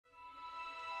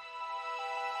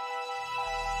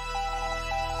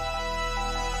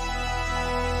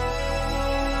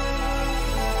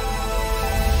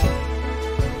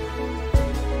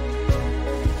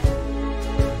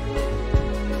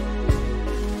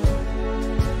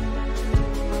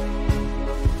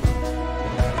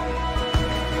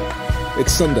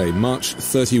It's Sunday, March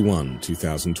 31,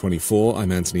 2024.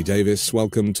 I'm Anthony Davis.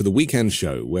 Welcome to the Weekend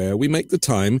Show, where we make the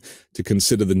time to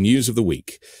consider the news of the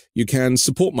week. You can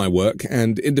support my work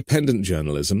and independent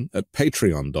journalism at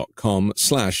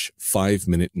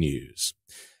patreon.com/5minutenews.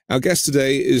 Our guest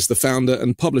today is the founder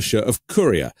and publisher of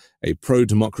Courier, a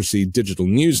pro-democracy digital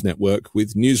news network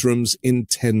with newsrooms in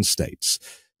 10 states.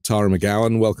 Tara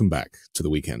McGowan, welcome back to the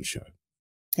Weekend Show.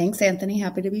 Thanks, Anthony.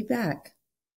 Happy to be back.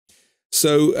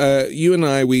 So you and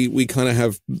I, we kind of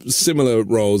have similar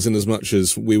roles in as much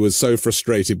as we were so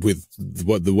frustrated with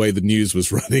the way the news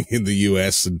was running in the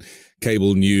US and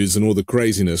cable news and all the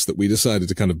craziness that we decided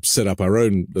to kind of set up our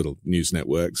own little news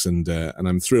networks. And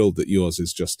I'm thrilled that yours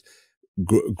is just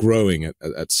growing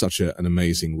at such an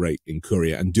amazing rate in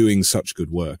Courier and doing such good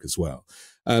work as well.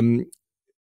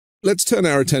 Let's turn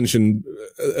our attention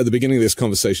at the beginning of this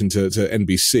conversation to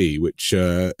NBC, which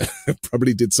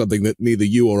probably did something that neither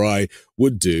you or I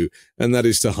would do, and that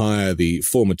is to hire the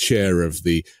former chair of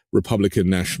the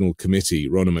Republican National Committee,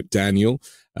 Ronna McDaniel.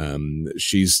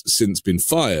 She's since been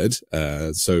fired,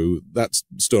 so that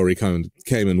story kind of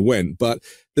came and went. But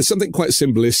there's something quite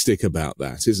symbolistic about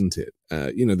that, isn't it?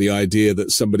 The idea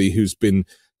that somebody who's been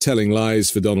telling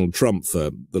lies for Donald Trump for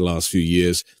the last few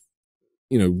years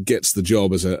gets the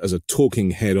job as a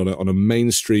talking head on a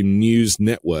mainstream news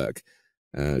network.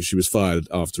 She was fired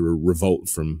after a revolt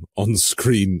from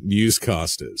on-screen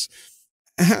newscasters.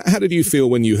 How did you feel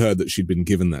when you heard that she'd been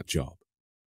given that job?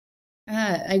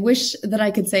 I wish that I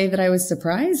could say that I was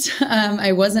surprised.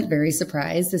 I wasn't very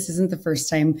surprised. This isn't the first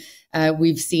time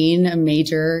we've seen a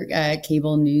major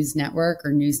cable news network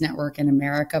or news network in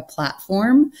America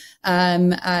platform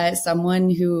someone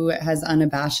who has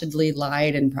unabashedly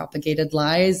lied and propagated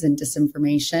lies and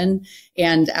disinformation.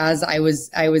 And as I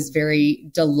was very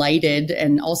delighted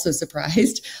and also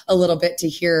surprised a little bit to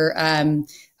hear a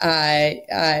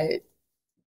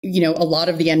lot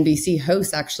of the NBC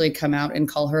hosts actually come out and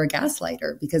call her a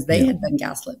gaslighter because they had been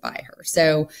gaslit by her.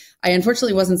 So I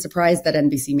unfortunately wasn't surprised that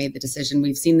NBC made the decision.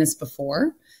 We've seen this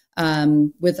before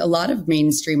with a lot of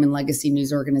mainstream and legacy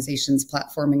news organizations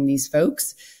platforming these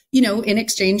folks, in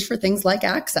exchange for things like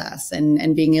access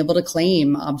and being able to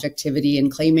claim objectivity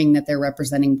and claiming that they're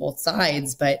representing both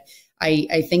sides. But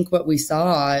I think what we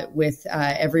saw with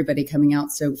everybody coming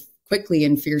out so quickly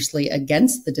and fiercely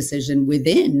against the decision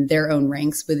within their own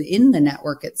ranks, within the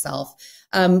network itself,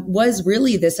 was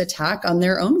really this attack on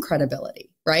their own credibility,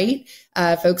 right?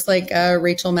 Folks like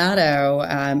Rachel Maddow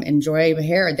and Joy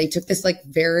Behar, they took this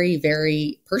very,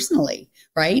 very personally,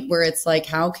 right? Where it's like,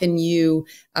 how can you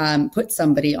put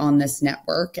somebody on this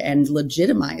network and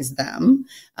legitimize them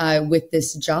with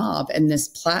this job and this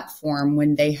platform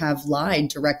when they have lied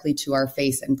directly to our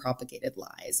face and propagated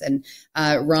lies? And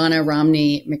Ronna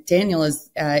Romney McDaniel is,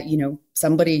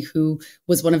 somebody who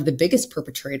was one of the biggest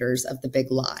perpetrators of the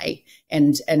big lie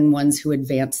and ones who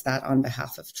advanced that on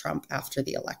behalf of Trump after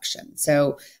the election.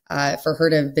 So for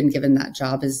her to have been given that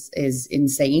job is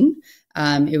insane.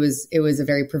 It was a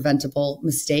very preventable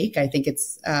mistake. I think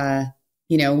it's,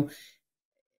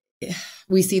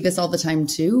 we see this all the time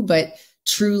too, but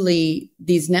truly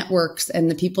these networks and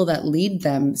the people that lead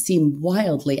them seem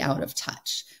wildly out of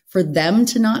touch. For them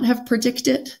to not have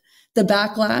predicted the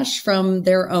backlash from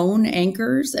their own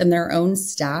anchors and their own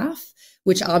staff,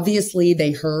 which obviously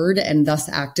they heard and thus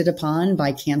acted upon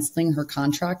by canceling her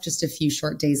contract just a few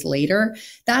short days later.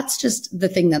 That's just the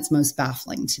thing that's most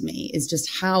baffling to me, is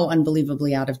just how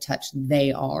unbelievably out of touch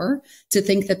they are to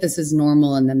think that this is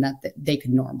normal and then that they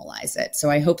could normalize it. So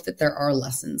I hope that there are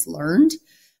lessons learned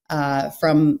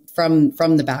from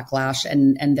the backlash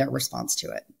and their response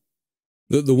to it.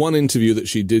 The one interview that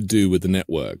she did do with the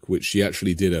network, which she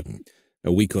actually did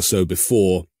a week or so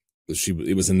before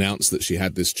it was announced that she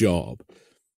had this job,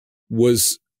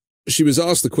 she was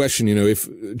asked the question, if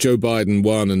Joe Biden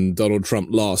won and Donald Trump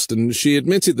lost, and she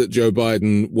admitted that Joe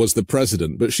Biden was the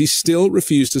president, but she still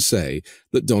refused to say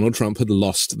that Donald Trump had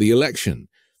lost the election.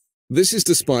 This is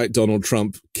despite Donald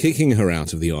Trump kicking her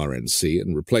out of the RNC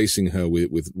and replacing her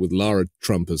with Lara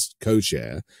Trump as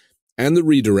co-chair, and the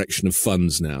redirection of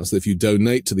funds now. So if you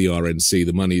donate to the RNC,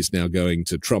 the money is now going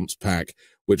to Trump's PAC,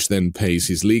 which then pays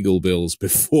his legal bills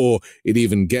before it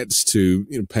even gets to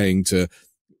paying to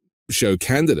show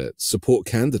candidates, support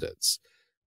candidates.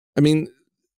 I mean,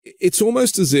 it's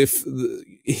almost as if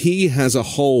he has a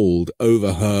hold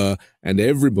over her and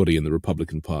everybody in the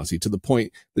Republican Party, to the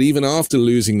point that even after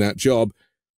losing that job,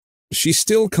 she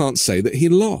still can't say that he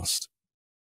lost.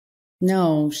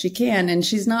 No, she can. And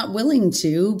she's not willing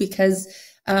to, because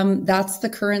that's the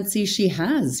currency she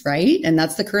has, right? And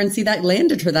that's the currency that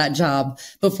landed her that job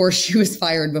before she was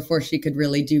fired, before she could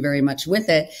really do very much with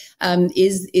it,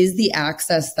 is the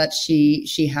access that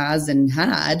she has and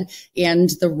had, and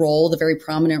the very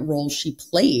prominent role she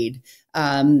played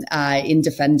in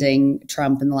defending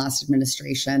Trump in the last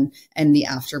administration and the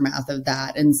aftermath of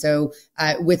that. And so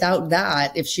without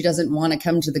that, if she doesn't want to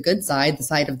come to the good side, the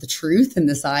side of the truth and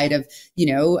the side of,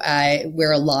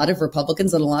 where a lot of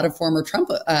Republicans and a lot of former Trump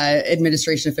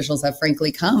administration officials have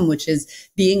frankly come, which is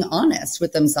being honest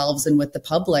with themselves and with the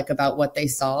public about what they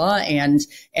saw and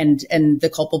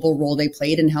the culpable role they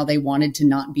played and how they wanted to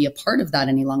not be a part of that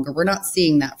any longer. We're not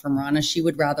seeing that from Ronna. She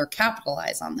would rather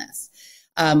capitalize on this.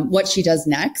 What she does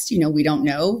next, we don't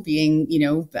know, being,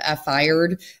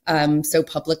 fired so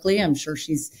publicly. I'm sure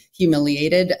she's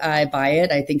humiliated by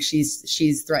it. I think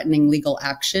she's threatening legal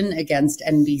action against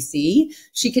NBC.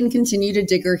 She can continue to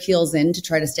dig her heels in to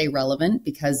try to stay relevant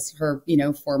because her,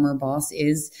 former boss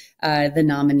is the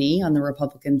nominee on the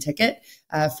Republican ticket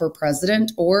for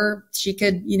president, or she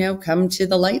could, come to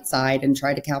the light side and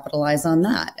try to capitalize on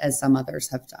that, as some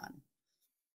others have done.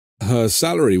 Her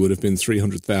salary would have been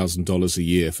 $300,000 a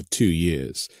year for 2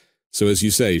 years. So as you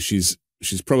say, she's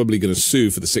probably going to sue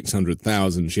for the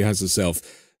 $600,000. She has herself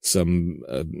some,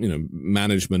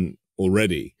 management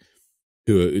already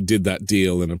who did that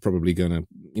deal and are probably going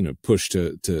to, push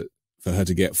for her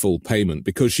to get full payment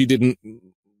because she didn't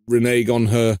renege on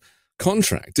her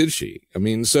contract, did she? I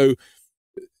mean, so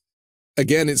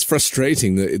again, it's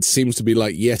frustrating that it seems to be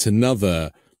like yet another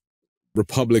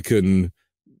Republican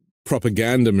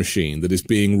propaganda machine that is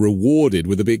being rewarded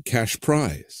with a big cash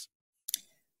prize.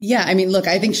 Yeah, I mean, look,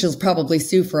 I think she'll probably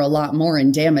sue for a lot more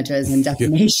in damages and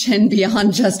defamation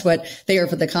beyond just what they are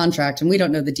for the contract. And we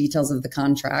don't know the details of the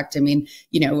contract. I mean,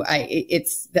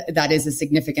 that is a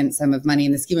significant sum of money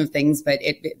in the scheme of things, but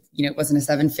it wasn't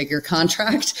a 7-figure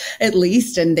contract at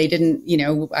least. And they didn't,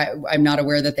 I'm not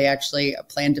aware that they actually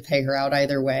planned to pay her out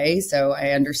either way. So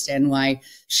I understand why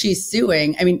she's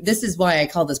suing. I mean, this is why I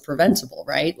call this preventable,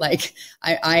 right? Like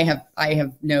I have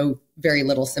very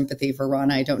little sympathy for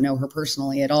Ronna. I don't know her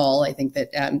personally at all. I think that,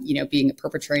 being a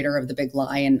perpetrator of the big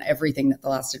lie and everything that the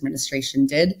last administration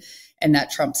did and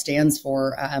that Trump stands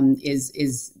for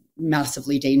is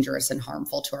massively dangerous and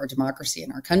harmful to our democracy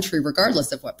and our country,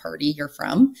 regardless of what party you're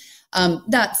from.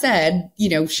 That said,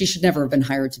 she should never have been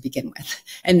hired to begin with,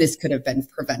 and this could have been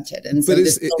prevented. And so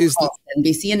this cost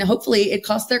NBC, and hopefully it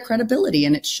costs their credibility,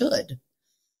 and it should.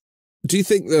 Do you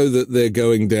think, though, that they're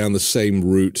going down the same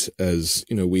route as,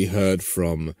 we heard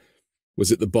from,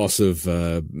 was it the boss of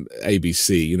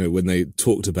ABC, when they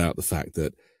talked about the fact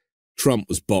that Trump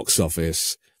was box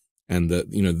office and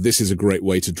that, this is a great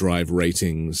way to drive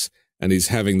ratings, and he's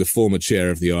having the former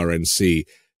chair of the RNC,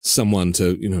 someone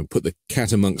to, put the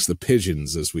cat amongst the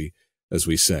pigeons, as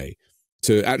we say,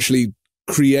 to actually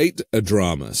create a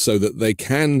drama so that they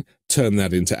can turn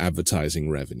that into advertising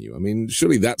revenue. I mean,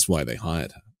 surely that's why they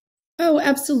hired her. Oh,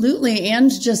 absolutely. And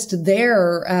just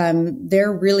their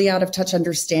really out of touch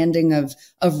understanding of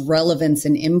relevance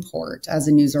and import as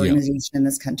a news organization in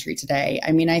this country today.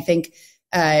 I mean, I think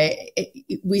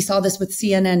we saw this with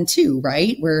CNN too,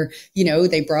 right? Where,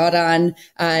 they brought on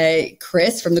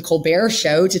Chris from the Colbert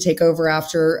Show to take over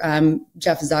after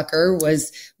Jeff Zucker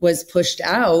was pushed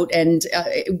out, and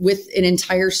with an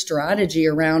entire strategy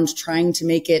around trying to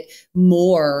make it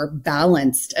more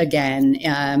balanced again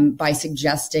by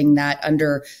suggesting that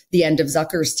under the end of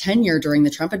Zucker's tenure during the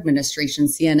Trump administration,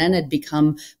 CNN had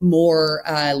become more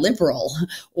liberal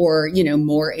or,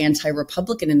 more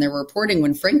anti-Republican in their reporting,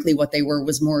 when frankly what they were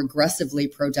was more aggressively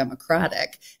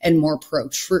pro-democratic and more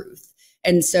pro-truth.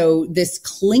 And so this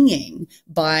clinging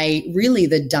by really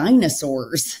the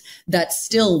dinosaurs that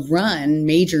still run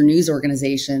major news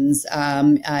organizations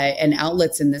and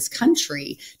outlets in this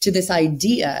country to this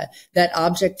idea that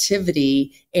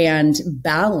objectivity and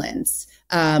balance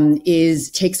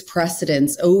takes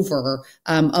precedence over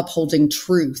upholding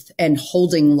truth and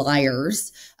holding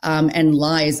liars and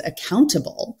lies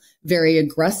accountable very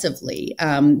aggressively.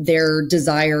 Their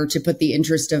desire to put the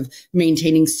interest of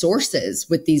maintaining sources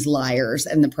with these liars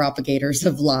and the propagators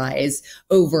of lies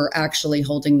over actually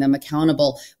holding them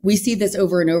accountable. We see this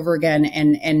over and over again,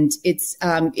 and it's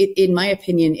in my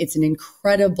opinion, it's an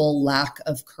incredible lack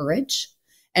of courage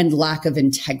and lack of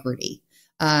integrity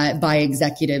by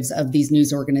executives of these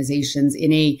news organizations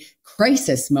in a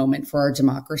crisis moment for our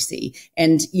democracy.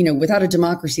 And, without a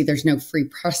democracy, there's no free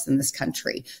press in this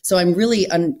country. So I'm really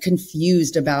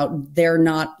confused about their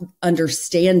not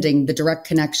understanding the direct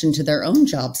connection to their own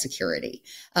job security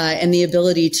and the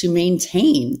ability to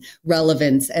maintain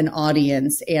relevance and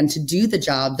audience and to do the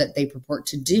job that they purport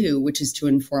to do, which is to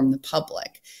inform the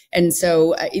public. And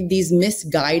so these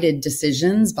misguided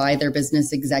decisions by their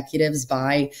business executives,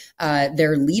 by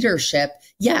their leadership,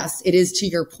 yes, it is to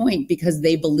your point, because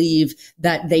they believe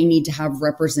that they need to have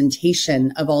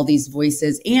representation of all these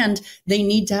voices, and they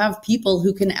need to have people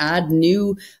who can add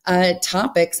new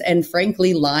topics and,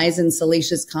 frankly, lies and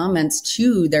salacious comments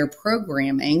to their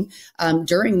programming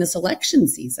during this election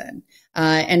season.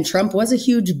 And Trump was a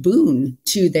huge boon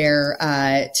to their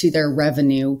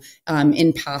revenue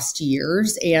in past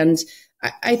years. And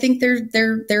I think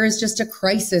there is just a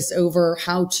crisis over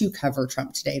how to cover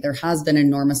Trump today. There has been an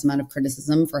enormous amount of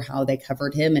criticism for how they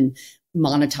covered him and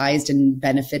monetized and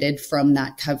benefited from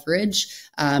that coverage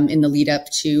in the lead up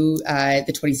to the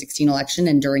 2016 election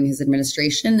and during his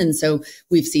administration. And so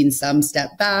we've seen some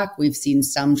step back. We've seen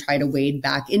some try to wade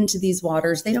back into these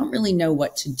waters. They don't really know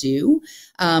what to do,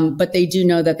 but they do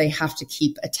know that they have to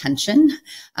keep attention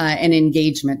and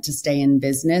engagement to stay in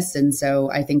business. And so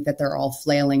I think that they're all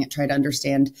flailing at trying to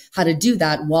understand how to do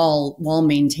that while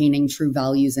maintaining true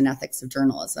values and ethics of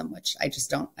journalism, which I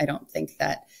don't think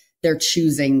that they're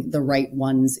choosing the right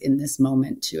ones in this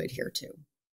moment to adhere to.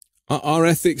 Are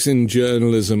ethics in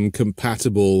journalism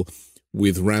compatible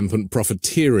with rampant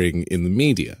profiteering in the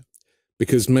media?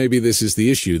 Because maybe this is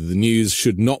the issue. The news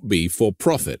should not be for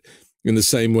profit in the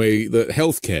same way that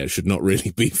healthcare should not really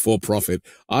be for profit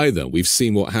either. We've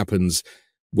seen what happens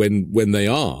when they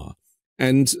are.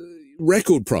 And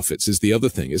record profits is the other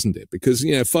thing, isn't it? Because,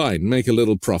 fine, make a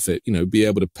little profit, be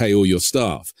able to pay all your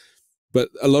staff. But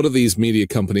a lot of these media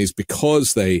companies,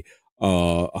 because they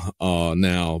are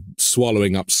now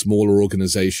swallowing up smaller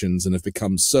organizations and have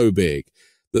become so big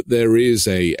that there is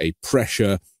a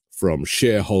pressure from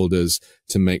shareholders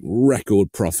to make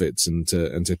record profits and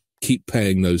to keep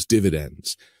paying those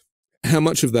dividends. How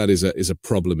much of that is a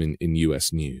problem in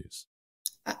US news?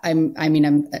 I'm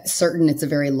certain it's a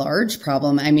very large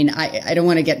problem. I don't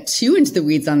want to get too into the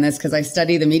weeds on this because I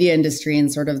study the media industry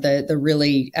and sort of the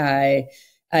really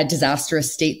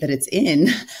disastrous state that it's in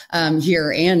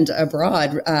here and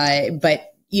abroad. But,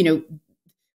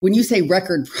 when you say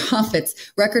record profits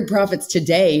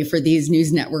today for these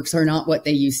news networks are not what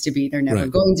they used to be. They're never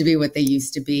going to be what they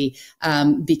used to be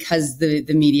because the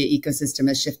media ecosystem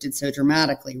has shifted so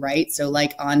dramatically, right? So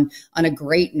like on a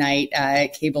great night,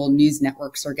 cable news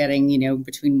networks are getting,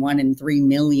 between 1 and 3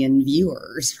 million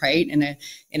viewers, right?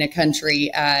 In a country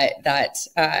that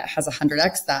has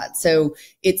 100x that. So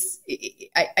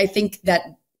I think that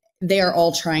they are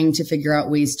all trying to figure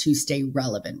out ways to stay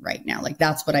relevant right now. Like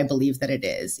that's what I believe that it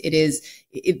is.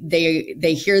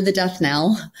 They hear the death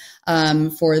knell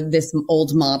for this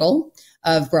old model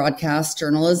of broadcast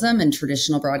journalism and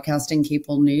traditional broadcasting,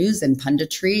 cable news and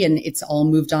punditry, and it's all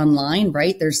moved online,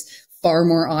 right? There's far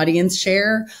more audience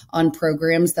share on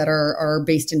programs that are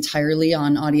based entirely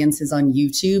on audiences on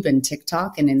YouTube and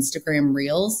TikTok and Instagram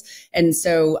Reels. And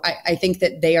so I think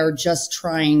that they are just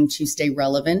trying to stay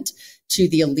relevant to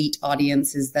the elite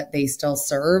audiences that they still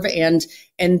serve. And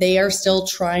they are still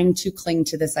trying to cling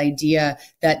to this idea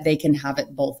that they can have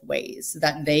it both ways,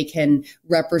 that they can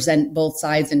represent both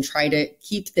sides and try to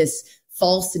keep this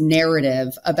false narrative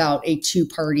about a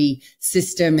two-party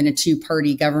system and a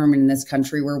two-party government in this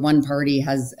country where one party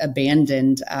has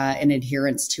abandoned an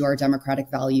adherence to our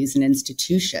democratic values and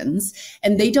institutions,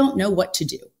 and they don't know what to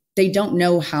do. They don't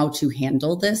know how to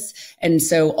handle this. And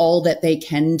so all that they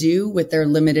can do with their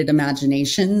limited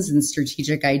imaginations and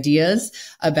strategic ideas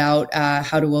about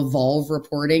how to evolve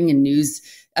reporting and news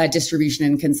distribution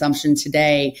and consumption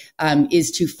today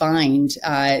is to find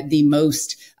the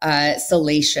most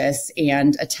salacious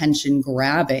and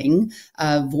attention-grabbing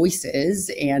voices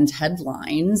and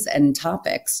headlines and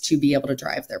topics to be able to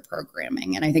drive their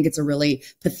programming. And I think it's a really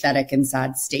pathetic and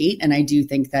sad state. And I do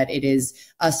think that it is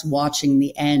us watching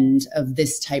the end of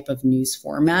this type of news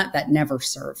format that never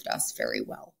served us very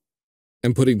well.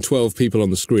 And putting 12 people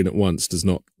on the screen at once does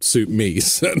not suit me.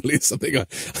 Certainly it's something I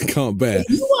can't bear.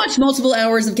 You watch multiple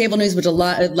hours of cable news, which a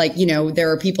lot, there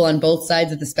are people on both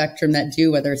sides of the spectrum that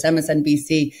do, whether it's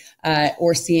MSNBC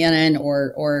or CNN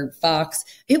or Fox,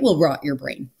 it will rot your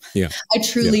brain. Yeah. I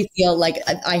truly feel like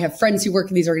I have friends who work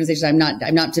in these organizations. I'm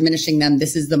not diminishing them.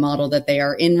 This is the model that they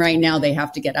are in right now. They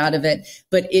have to get out of it,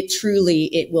 but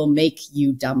it will make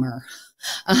you dumber.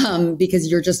 because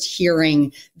you're just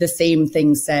hearing the same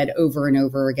thing said over and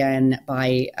over again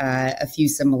by a few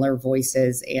similar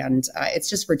voices. And it's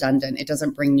just redundant. It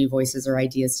doesn't bring new voices or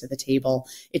ideas to the table.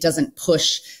 It doesn't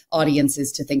push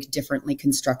audiences to think differently,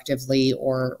 constructively,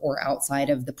 or outside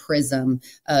of the prism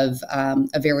of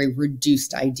a very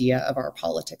reduced idea of our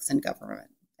politics and government.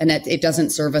 And it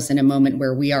doesn't serve us in a moment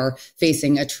where we are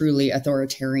facing a truly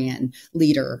authoritarian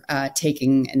leader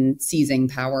taking and seizing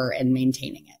power and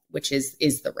maintaining it, which is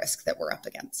the risk that we're up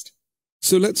against.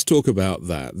 So let's talk about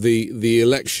that. The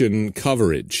election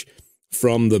coverage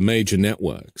from the major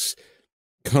networks.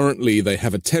 Currently, they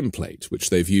have a template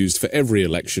which they've used for every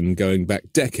election going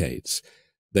back decades.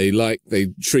 They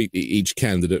treat each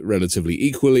candidate relatively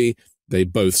equally. They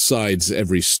both sides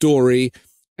every story,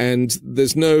 and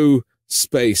there's no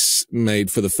space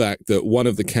made for the fact that one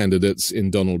of the candidates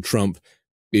in Donald Trump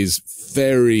is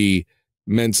very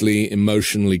mentally,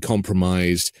 emotionally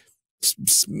compromised,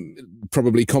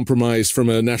 probably compromised from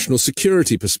a national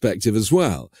security perspective as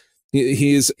well.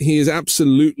 He is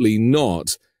absolutely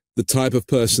not the type of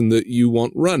person that you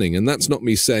want running. And that's not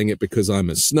me saying it because I'm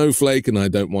a snowflake and I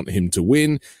don't want him to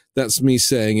win. That's me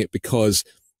saying it because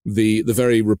the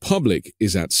very republic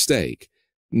is at stake,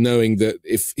 knowing that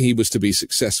if he was to be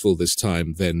successful this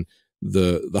time, then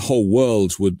the whole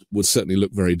world would certainly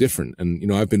look very different. And, you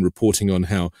know, I've been reporting on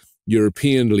how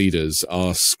European leaders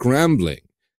are scrambling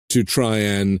to try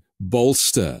and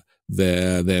bolster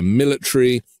their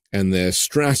military and their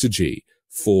strategy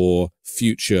for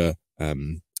future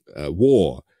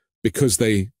war, because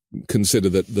they consider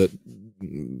that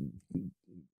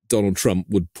Donald Trump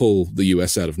would pull the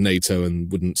US out of NATO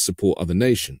and wouldn't support other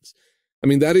nations. I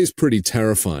mean, that is pretty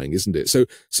terrifying, isn't it? So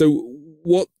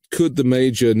what could the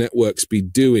major networks be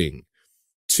doing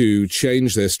to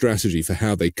change their strategy for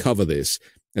how they cover this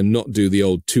and not do the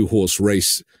old two-horse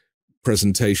race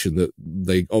presentation that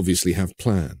they obviously have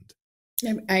planned?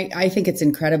 I think it's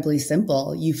incredibly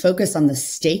simple. You focus on the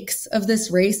stakes of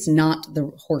this race, not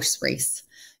the horse race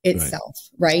itself,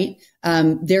 right?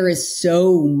 There is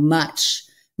so much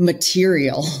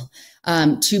material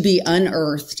to be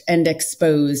unearthed and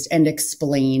exposed and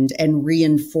explained and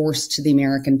reinforced to the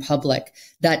American public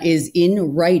that is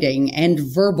in writing and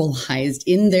verbalized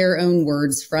in their own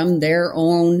words from their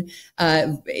own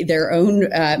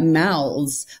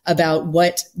mouths about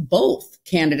what both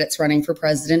candidates running for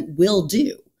president will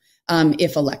do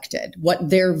if elected, what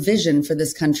their vision for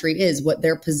this country is, what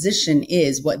their position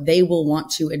is, what they will want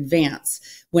to advance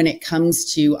when it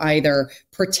comes to either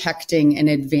protecting and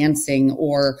advancing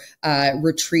or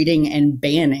retreating and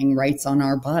banning rights on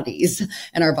our bodies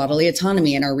and our bodily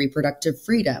autonomy and our reproductive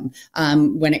freedom,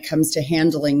 when it comes to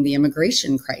handling the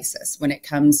immigration crisis, when it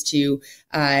comes to,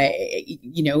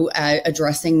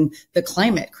 addressing the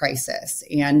climate crisis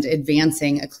and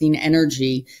advancing a clean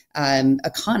energy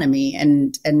economy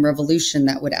and revolution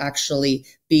that would actually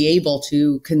be able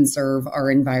to conserve our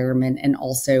environment and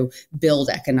also build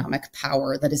economic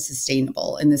power that is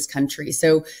sustainable in this country.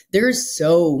 So there's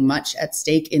so much at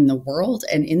stake in the world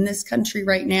and in this country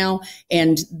right now.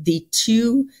 And the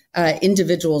two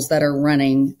individuals that are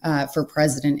running for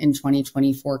president in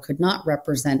 2024 could not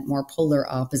represent more polar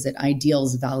opposite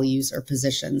ideals, values, or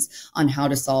positions on how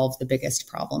to solve the biggest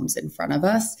problems in front of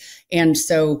us. And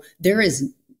so there is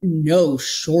no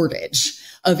shortage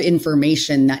of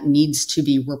information that needs to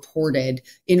be reported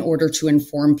in order to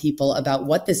inform people about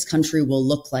what this country will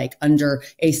look like under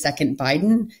a second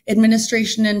Biden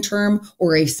administration in term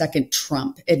or a second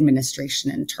Trump administration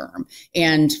in term.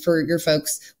 And for your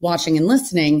folks watching and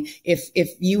listening, if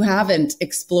you haven't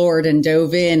explored and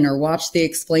dove in or watched the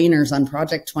explainers on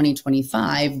Project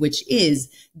 2025, which is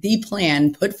the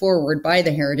plan put forward by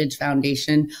the Heritage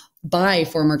Foundation by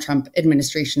former Trump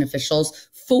administration officials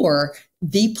for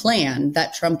the plan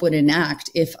that Trump would enact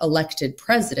if elected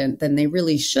president, then they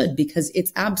really should, because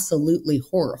it's absolutely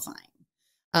horrifying.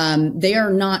 They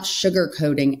are not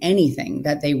sugarcoating anything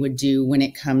that they would do when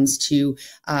it comes to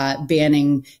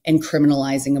banning and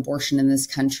criminalizing abortion in this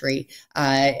country,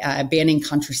 banning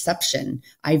contraception,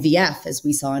 IVF, as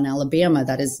we saw in Alabama.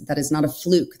 That is not a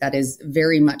fluke. That is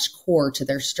very much core to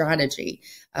their strategy.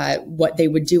 What they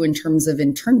would do in terms of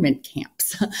internment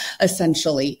camps,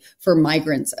 essentially, for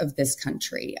migrants of this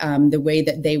country, the way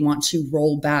that they want to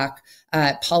roll back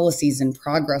policies and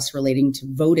progress relating to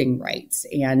voting rights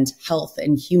and health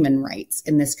and human rights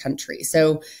in this country.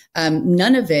 So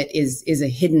none of it is a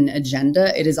hidden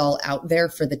agenda. It is all out there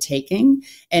for the taking.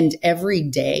 And every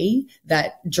day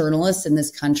that journalists in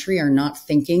this country are not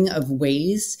thinking of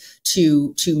ways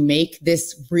to make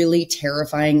this really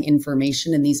terrifying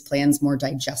information and these plans more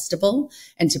digestible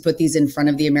and to put these in front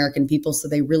of the American people people so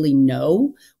they really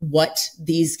know what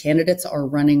these candidates are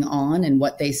running on and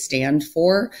what they stand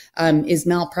for, is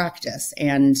malpractice.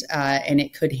 And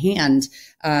it could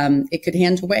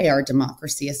hand away our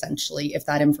democracy, essentially, if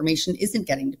that information isn't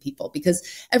getting to people, because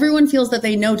everyone feels that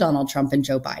they know Donald Trump and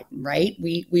Joe Biden, right?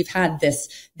 We've had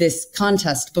this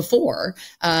contest before,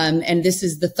 and this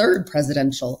is the third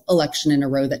presidential election in a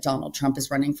row that Donald Trump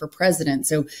is running for president.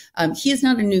 So he is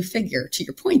not a new figure. To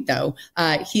your point, though,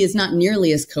 he is not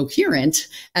nearly as coherent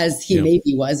as he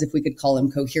maybe was, if we could call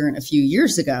him coherent a few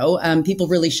years ago. People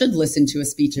really should listen to a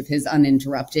speech of his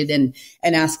uninterrupted and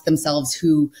ask themselves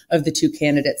who of the two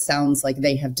candidates sounds like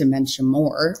they have dementia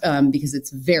more, because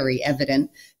it's very evident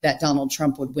that Donald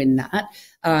Trump would win that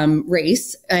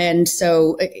race. And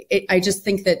so I just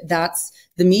think that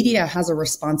the media has a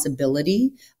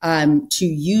responsibility to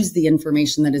use the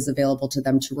information that is available to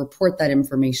them, to report that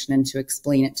information and to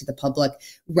explain it to the public,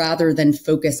 rather than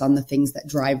focus on the things that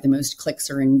drive the most clicks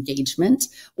or engagement,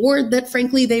 or that,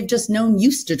 frankly, they've just known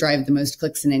used to drive the most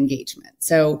clicks and engagement.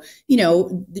 So,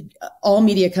 all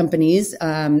media companies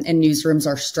and newsrooms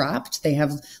are strapped. They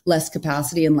have less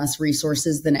capacity and less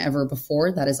resources than ever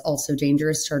before. That is also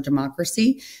dangerous to our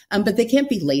democracy. But they can't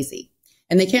be lazy.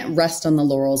 And they can't rest on the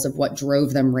laurels of what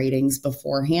drove them ratings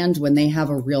beforehand, when they have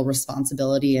a real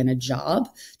responsibility and a job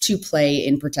to play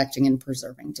in protecting and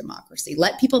preserving democracy.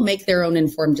 Let people make their own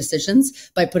informed decisions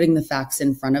by putting the facts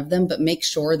in front of them, but make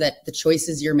sure that the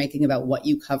choices you're making about what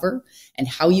you cover and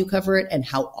how you cover it and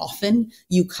how often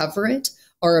you cover it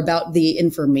are about the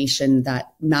information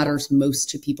that matters most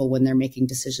to people when they're making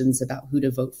decisions about who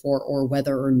to vote for or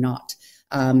whether or not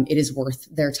it is worth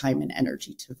their time and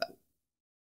energy to vote.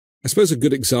 I suppose a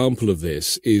good example of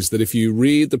this is that if you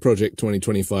read the Project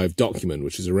 2025 document,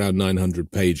 which is around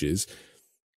 900 pages,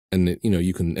 and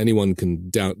anyone can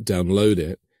download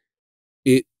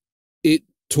it, it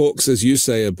talks, as you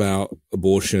say, about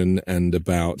abortion and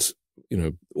about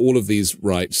all of these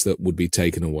rights that would be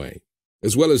taken away,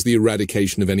 as well as the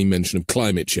eradication of any mention of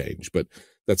climate change. But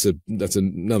that's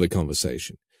another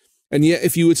conversation. And yet,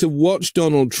 if you were to watch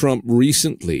Donald Trump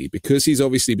recently, because he's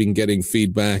obviously been getting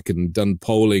feedback and done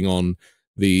polling on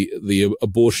the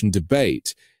abortion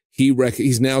debate,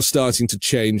 he's now starting to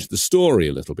change the story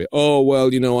a little bit. Oh,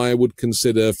 well, I would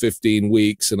consider 15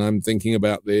 weeks, and I'm thinking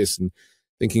about this and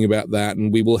thinking about that,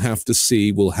 and we'll have to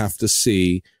see.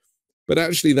 But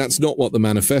actually, that's not what the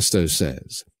manifesto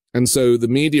says. And so the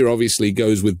media obviously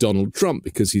goes with Donald Trump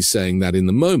because he's saying that in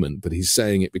the moment, but he's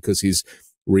saying it because he's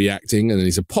reacting and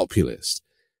he's a populist.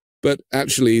 But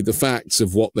actually the facts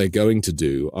of what they're going to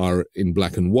do are in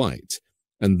black and white.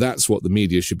 And that's what the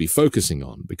media should be focusing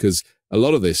on, because a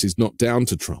lot of this is not down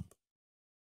to Trump.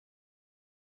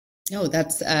 No,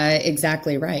 that's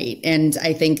exactly right. And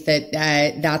I think that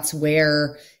that's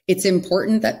where it's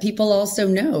important that people also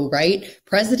know, right?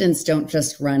 Presidents don't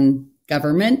just run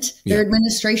government, their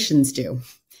administrations do.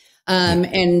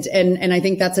 And I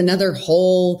think that's another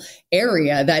whole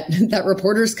area that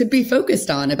reporters could be focused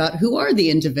on, about who are the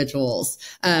individuals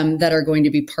that are going to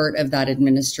be part of that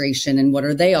administration, and what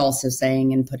are they also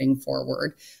saying and putting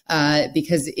forward,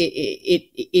 because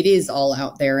it is all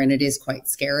out there and it is quite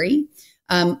scary.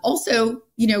 Also,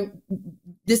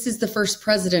 this is the first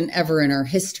president ever in our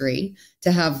history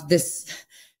to have this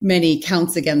many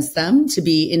counts against them, to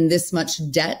be in this much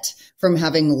debt from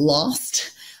having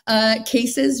lost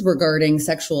cases regarding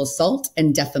sexual assault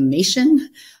and defamation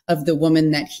of the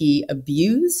woman that he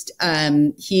abused.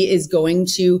 He is going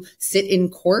to sit in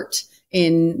court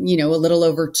in, a little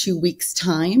over 2 weeks'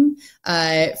 time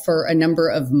for a number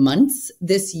of months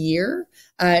this year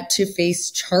to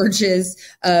face charges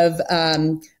of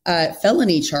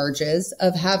felony charges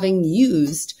of having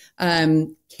used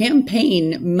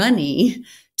campaign money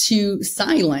to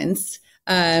silence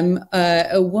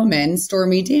a woman,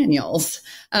 Stormy Daniels,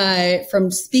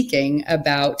 from speaking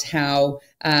about how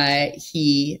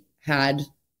he had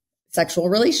sexual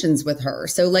relations with her.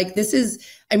 So this is,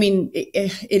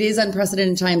 it is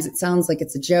unprecedented times. It sounds like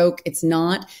it's a joke. It's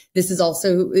not. This is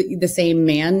also the same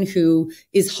man who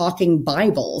is hawking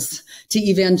Bibles to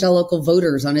evangelical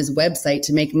voters on his website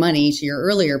to make money, to your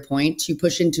earlier point, to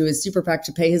push into his super PAC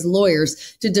to pay his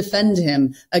lawyers to defend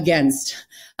him against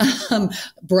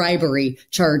bribery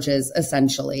charges,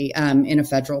 essentially, in a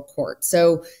federal court.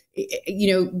 So,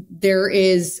 there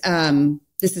is,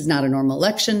 this is not a normal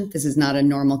election. This is not a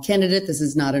normal candidate. This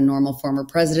is not a normal former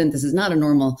president. This is not a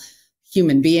normal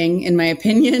human being, in my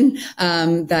opinion,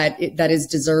 that is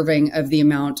deserving of the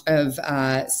amount of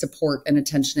support and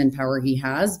attention and power he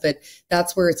has. But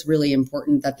that's where it's really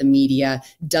important that the media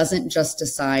doesn't just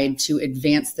decide to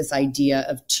advance this idea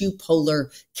of two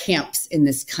polar camps in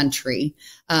this country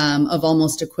of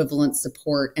almost equivalent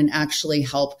support, and actually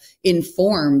help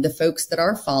inform the folks that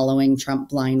are following Trump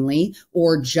blindly,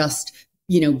 or just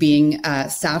being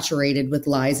saturated with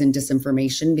lies and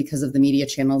disinformation because of the media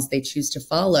channels they choose to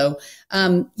follow.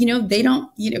 They don't,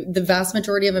 the vast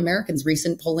majority of Americans,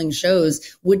 recent polling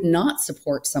shows, would not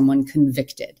support someone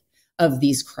convicted of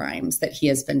these crimes that he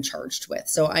has been charged with.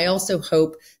 So I also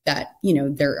hope that,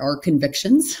 there are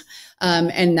convictions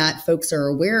and that folks are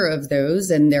aware of those,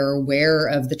 and they're aware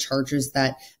of the charges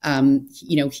that,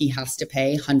 he has to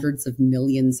pay hundreds of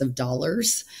millions of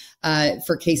dollars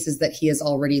for cases that he has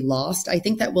already lost. I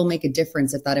think that will make a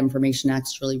difference if that information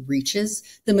actually reaches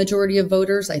the majority of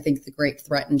voters. I think the great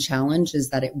threat and challenge is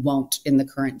that it won't in the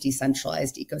current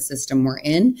decentralized ecosystem we're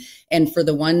in. And for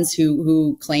the ones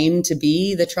who claim to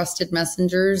be the trusted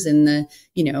messengers in the,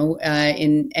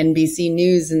 in NBC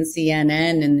News and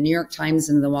CNN and the New York Times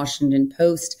and the Washington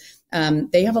Post,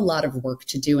 they have a lot of work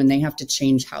to do, and they have to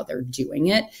change how they're doing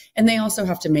it. And they also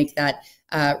have to make that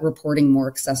reporting more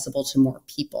accessible to more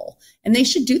people. And they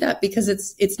should do that because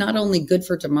it's not only good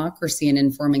for democracy and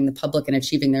informing the public and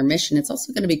achieving their mission, it's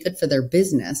also going to be good for their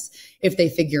business if they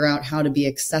figure out how to be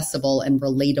accessible and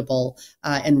relatable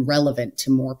and relevant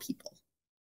to more people.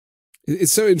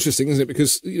 It's so interesting, isn't it?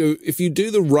 Because, if you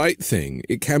do the right thing,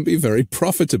 it can be very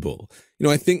profitable.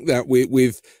 I think that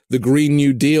with the Green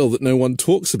New Deal that no one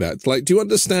talks about, it's like, do you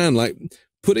understand, like,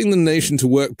 putting the nation to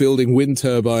work building wind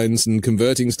turbines and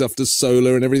converting stuff to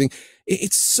solar and everything,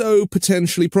 it's so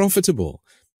potentially profitable.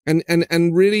 And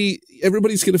really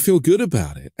everybody's going to feel good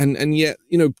about it. And yet,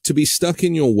 to be stuck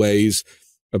in your ways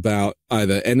about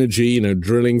either energy,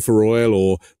 drilling for oil,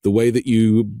 or the way that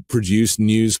you produce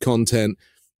news content,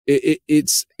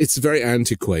 it's very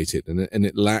antiquated, and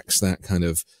it lacks that kind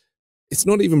of, it's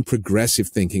not even progressive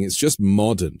thinking. It's just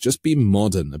modern. Just be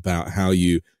modern about how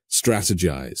you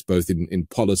strategize, both in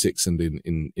politics and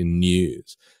in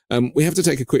news. We have to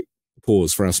take a quick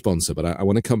pause for our sponsor, but I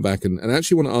want to come back and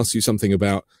actually want to ask you something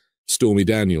about Stormy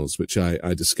Daniels, which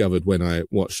I discovered when I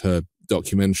watched her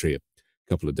documentary a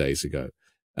couple of days ago.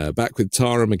 Back with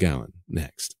Tara McGowan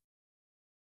next.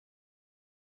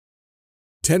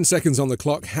 10 seconds on the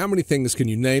clock. How many things can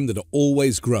you name that are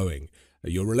always growing?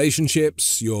 Your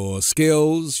relationships, your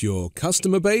skills, your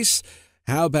customer base?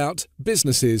 How about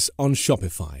businesses on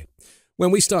Shopify? When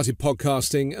we started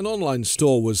podcasting, an online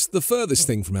store was the furthest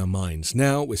thing from our minds.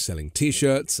 Now we're selling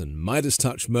t-shirts and Midas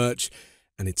Touch merch,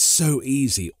 and it's so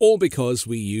easy, all because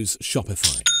we use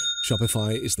Shopify.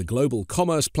 Shopify is the global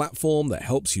commerce platform that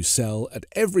helps you sell at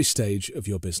every stage of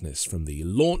your business, from the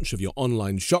launch of your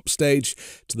online shop stage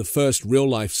to the first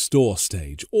real-life store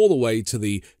stage, all the way to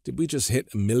the "did we just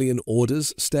hit 1 million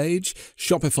orders" stage.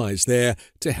 Shopify's there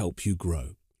to help you grow.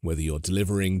 Whether you're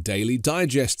delivering daily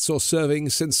digests or serving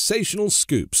sensational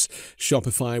scoops,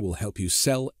 Shopify will help you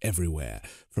sell everywhere.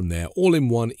 From their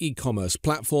all-in-one e-commerce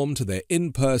platform to their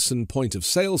in-person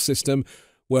point-of-sale system,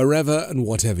 wherever and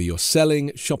whatever you're selling,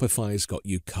 Shopify's got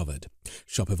you covered.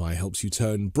 Shopify helps you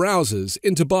turn browsers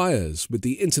into buyers with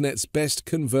the internet's best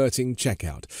converting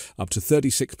checkout, up to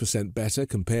 36% better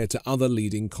compared to other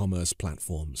leading commerce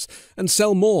platforms. And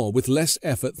sell more with less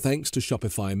effort thanks to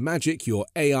Shopify Magic, your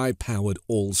AI-powered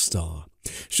all-star.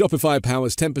 Shopify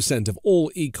powers 10% of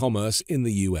all e-commerce in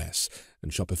the US.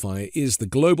 And Shopify is the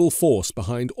global force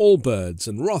behind Allbirds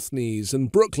and Rothney's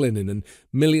and Brooklinen and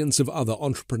millions of other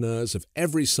entrepreneurs of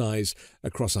every size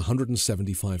across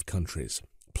 175 countries.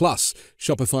 Plus,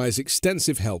 Shopify's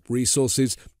extensive help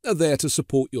resources are there to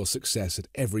support your success at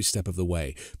every step of the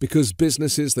way, because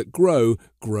businesses that grow,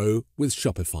 grow with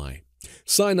Shopify.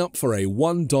 Sign up for a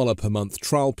 $1 per month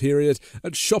trial period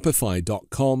at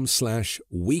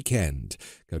shopify.com/weekend.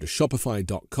 Go to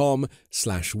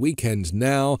shopify.com/weekend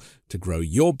now to grow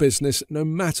your business no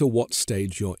matter what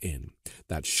stage you're in.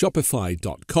 That's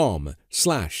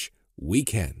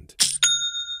shopify.com/weekend.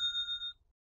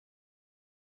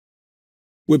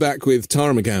 We're back with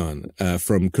Tara McGowan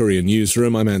from Courier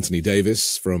Newsroom. I'm Anthony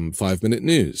Davis from 5 Minute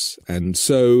News. And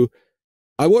so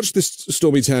I watched this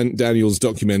Stormy Daniels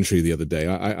documentary the other day.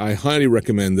 I highly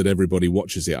recommend that everybody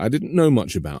watches it. I didn't know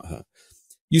much about her.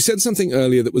 You said something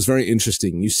earlier that was very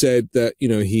interesting. You said that,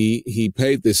 he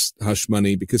paid this hush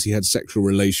money because he had sexual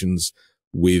relations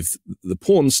with the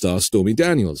porn star Stormy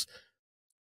Daniels.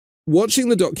 Watching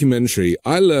the documentary,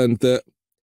 I learned that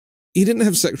he didn't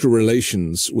have sexual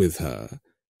relations with her.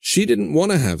 She didn't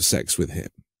want to have sex with him.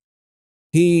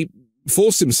 He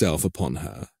forced himself upon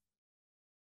her,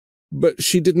 but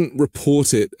she didn't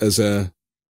report it as a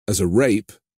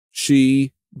rape.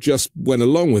 She just went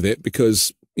along with it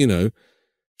because, you know,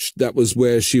 that was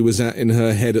where she was at in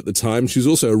her head at the time. She was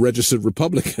also a registered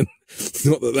Republican.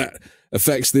 Not that that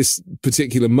affects this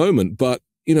particular moment, but,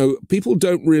 you know, people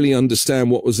don't really understand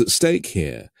what was at stake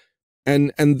here.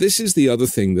 And this is the other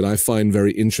thing that I find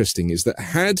very interesting, is that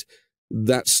had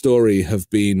that story have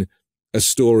been a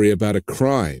story about a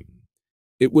crime,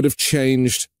 it would have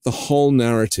changed the whole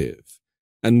narrative.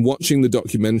 And watching the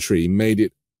documentary made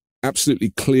it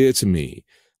absolutely clear to me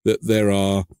that there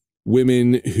are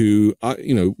women who are,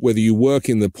 you know, whether you work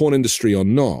in the porn industry or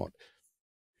not,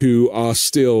 who are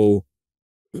still,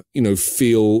 you know,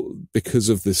 feel because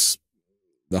of this,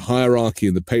 the hierarchy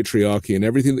and the patriarchy and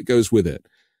everything that goes with it,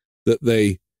 that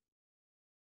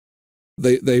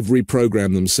they've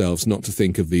reprogrammed themselves not to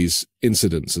think of these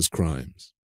incidents as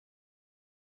crimes.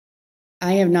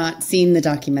 I have not seen the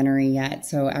documentary yet,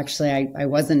 so actually I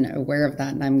wasn't aware of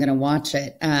that, and I'm going to watch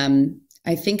it.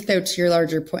 I think, though, to your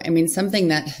larger point, I mean, something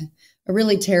that a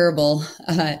really terrible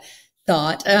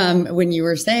thought when you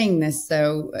were saying this,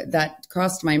 so that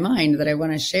crossed my mind that I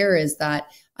want to share, is that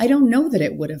I don't know that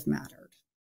it would have mattered.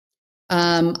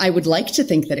 I would like to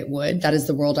think that it would. That is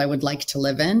the world I would like to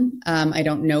live in. I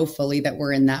don't know fully that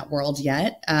we're in that world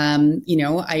yet. You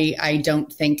know, I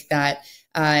don't think that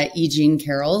E. Jean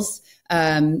Carroll's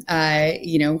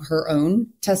you know, her own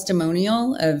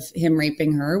testimonial of him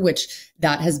raping her, which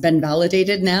that has been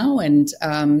validated now. And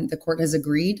the court has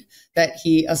agreed that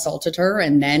he assaulted her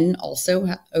and then also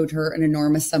owed her an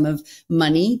enormous sum of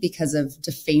money because of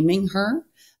defaming her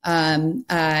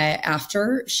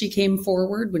after she came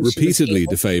forward. When repeatedly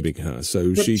defaming her.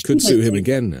 So she could sue him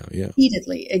again now. Yeah.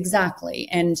 Repeatedly. Exactly.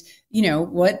 And, you know,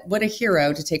 what a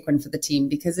hero to take one for the team,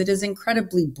 because it is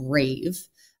incredibly brave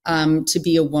to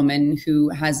be a woman who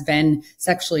has been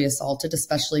sexually assaulted,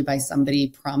 especially by somebody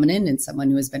prominent and someone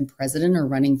who has been president or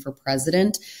running for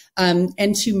president,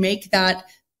 and to make that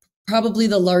probably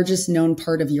the largest known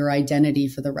part of your identity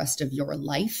for the rest of your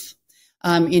life,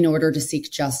 in order to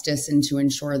seek justice and to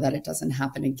ensure that it doesn't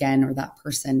happen again, or that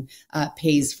person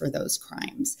pays for those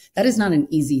crimes. That is not an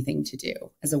easy thing to do.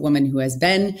 As a woman who has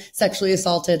been sexually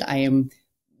assaulted, I am,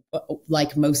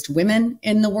 like most women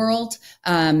in the world,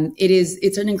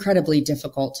 it's an incredibly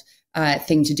difficult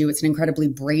thing to do. It's an incredibly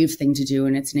brave thing to do.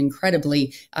 And it's an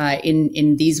incredibly,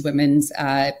 in these women's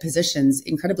positions,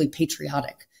 incredibly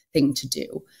patriotic thing to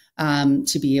do,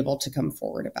 to be able to come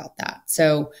forward about that.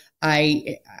 So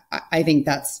I think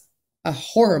that's a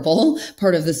horrible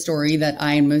part of the story that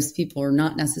I and most people are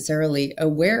not necessarily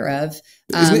aware of.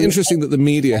 Isn't it interesting that the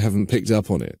media haven't picked up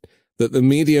on it? That the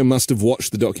media must have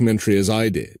watched the documentary as I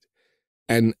did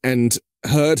and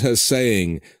heard her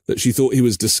saying that she thought he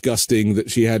was disgusting, that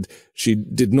she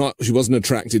wasn't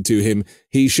attracted to him.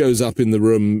 He shows up in the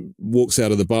room, walks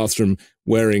out of the bathroom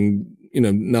wearing, you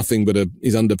know, nothing but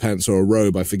his underpants or a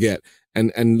robe, I forget,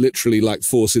 and literally like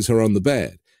forces her on the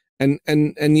bed. And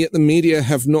yet the media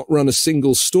have not run a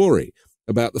single story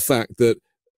about the fact that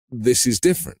this is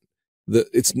different, that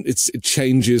it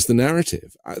changes the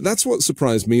narrative. That's what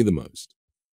surprised me the most.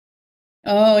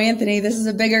 Oh, Anthony, this is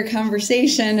a bigger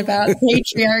conversation about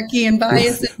patriarchy and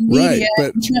bias in media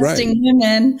and trusting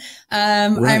women.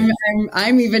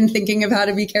 I'm even thinking of how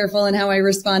to be careful in how I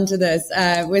respond to this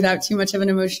without too much of an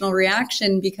emotional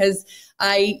reaction, because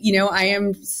I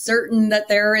am certain that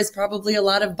there is probably a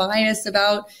lot of bias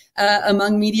about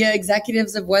among media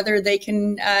executives of whether they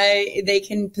can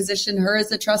position her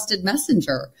as a trusted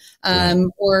messenger,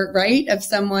 or of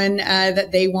someone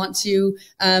that they want to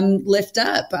lift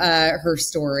up her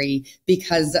story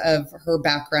because of her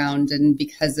background and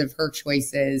because of her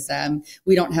choices.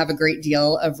 We don't have a great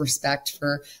deal of respect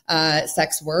for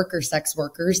sex work or sex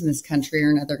workers in this country or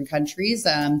in other countries.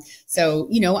 So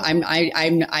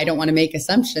I don't want to make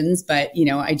assumptions, but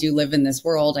I do live in this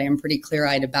world. I am pretty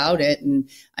clear-eyed about it, and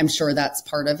I'm sure that's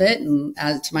part of it. And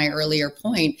to my earlier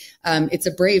point, it's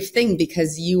a brave thing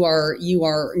because you are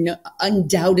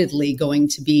undoubtedly going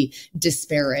to be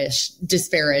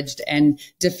disparaged and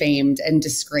defamed and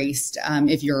disgraced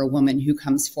if you're a woman who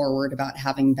comes forward about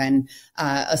having been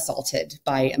assaulted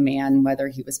by a man, whether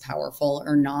he was powerful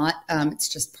or not. It's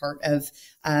just part of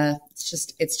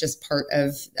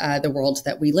the world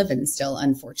that we live in still,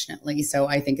 unfortunately. So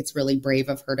I think it's really brave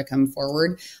of her to come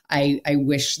forward. I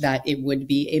wish that it would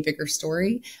be a bigger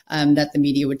story, that the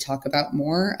media would talk about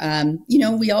more.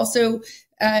 We also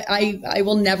I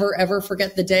will never, ever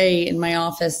forget the day in my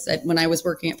office when I was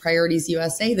working at Priorities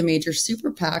USA, the major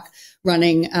super PAC,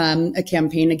 running a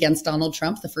campaign against Donald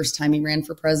Trump the first time he ran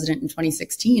for president in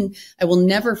 2016. I will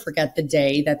never forget the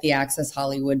day that the Access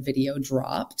Hollywood video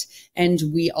dropped, and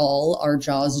our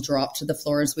jaws dropped to the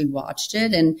floor as we watched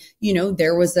it. And,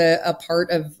 there was a part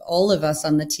of all of us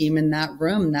on the team in that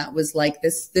room that was like,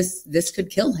 this could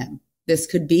kill him. This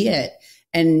could be it.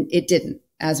 And it didn't,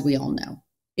 as we all know.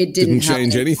 It didn't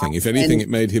change anything. If anything, it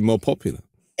made him more popular.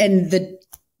 And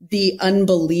the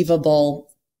unbelievable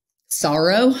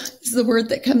sorrow is the word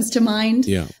that comes to mind.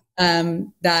 Yeah.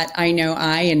 That I know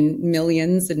I and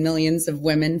millions of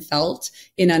women felt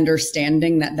in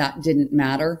understanding that didn't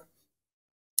matter,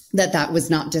 that was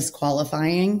not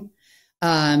disqualifying.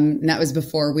 And that was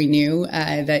before we knew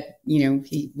that,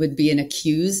 he would be an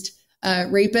accused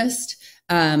rapist.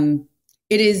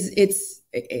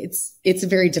 It's a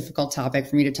very difficult topic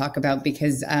for me to talk about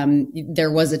because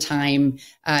there was a time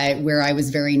where I was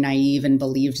very naive and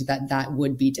believed that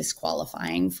would be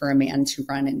disqualifying for a man to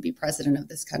run and be president of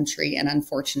this country. And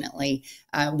unfortunately,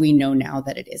 we know now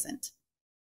that it isn't.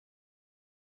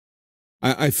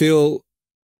 I feel,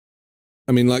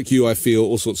 like you, I feel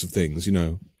all sorts of things.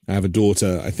 I have a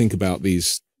daughter. I think about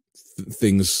these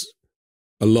things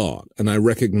a lot, and I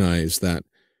recognize that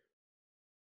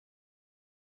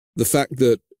the fact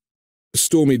that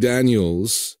Stormy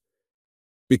Daniels,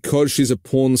 because she's a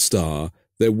porn star,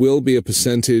 there will be a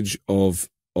percentage of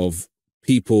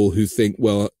people who think,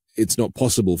 well, it's not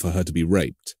possible for her to be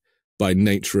raped by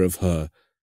nature of her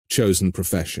chosen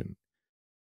profession.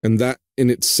 And that in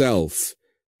itself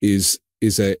is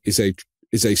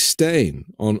a stain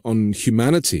on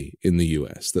humanity in the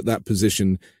US, that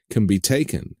position can be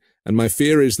taken. And my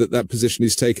fear is that position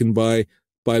is taken by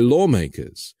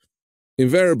lawmakers.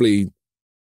 Invariably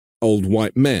old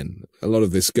white men. A lot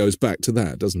of this goes back to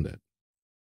that, doesn't it?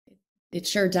 It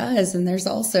sure does. And there's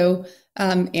also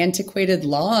antiquated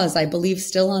laws, I believe,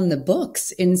 still on the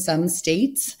books in some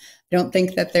states. I don't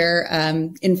think that they're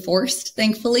enforced,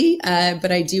 thankfully,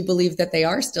 but I do believe that they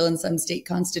are still in some state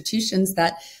constitutions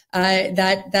that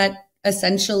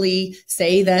essentially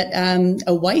say that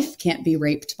a wife can't be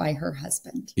raped by her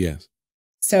husband. Yes.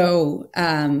 So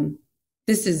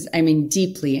this is,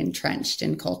 deeply entrenched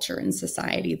in culture and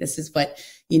society. This is what,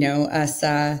 us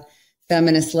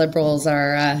feminist liberals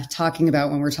are talking about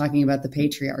when we're talking about the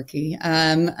patriarchy.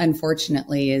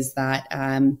 Unfortunately, is that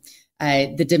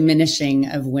the diminishing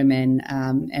of women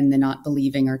and the not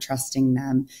believing or trusting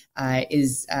them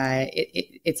it's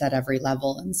at every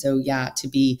level. And so, to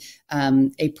be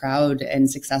a proud and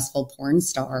successful porn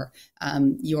star,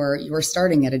 you're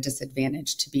starting at a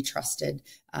disadvantage to be trusted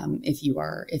if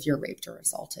you're raped or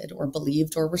assaulted or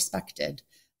believed or respected.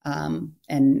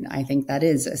 And I think that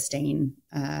is a stain.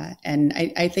 And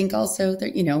I think also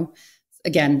that,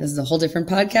 again, this is a whole different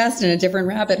podcast and a different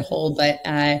rabbit hole, but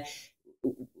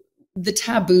the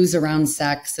taboos around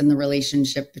sex and the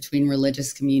relationship between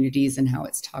religious communities and how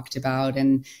it's talked about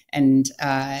and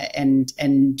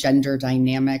gender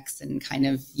dynamics and kind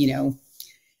of,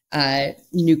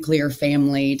 nuclear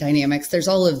family dynamics. There's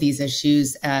all of these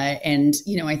issues. And,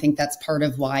 I think that's part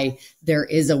of why there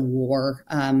is a war,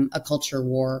 a culture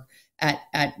war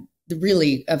at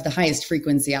really of the highest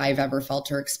frequency I've ever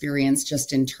felt or experienced,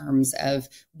 just in terms of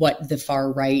what the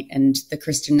far right and the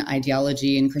Christian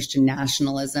ideology and Christian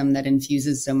nationalism that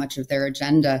infuses so much of their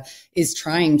agenda is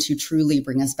trying to truly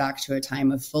bring us back to a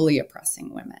time of fully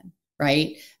oppressing women.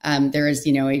 Right. There is,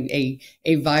 a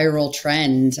viral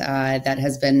trend that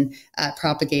has been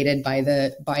propagated by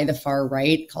the far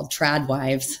right called trad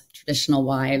wives, traditional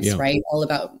wives, yeah. Right. All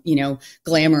about,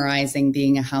 glamorizing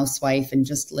being a housewife and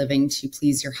just living to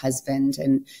please your husband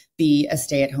and be a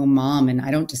stay-at-home mom. And I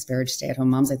don't disparage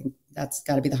stay-at-home moms. I think that's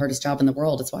got to be the hardest job in the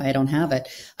world. It's why I don't have it.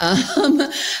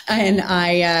 And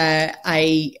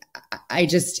I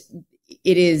just,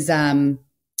 it is,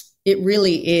 it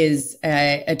really is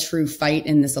a true fight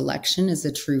in this election, is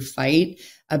a true fight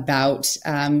about,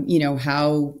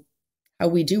 how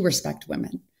we do respect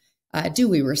women. Do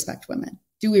we respect women?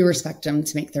 Do we respect them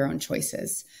to make their own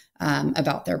choices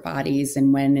about their bodies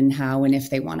and when and how and if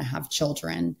they want to have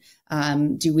children?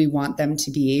 Do we want them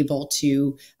to be able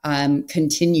to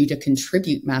continue to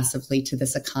contribute massively to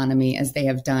this economy as they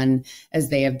have done, as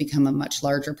they have become a much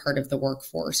larger part of the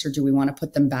workforce? Or do we want to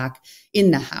put them back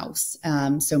in the house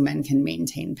so men can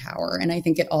maintain power? And I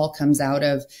think it all comes out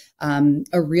of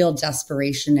a real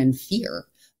desperation and fear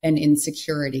and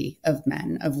insecurity of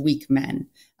men, of weak men,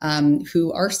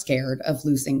 who are scared of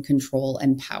losing control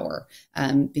and power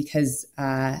because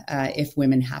if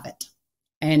women have it.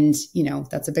 And,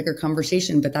 that's a bigger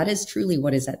conversation, but that is truly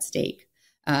what is at stake.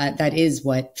 That is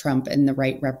what Trump and the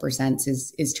right represents,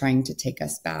 is trying to take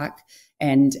us back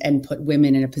and put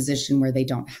women in a position where they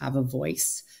don't have a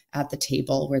voice at the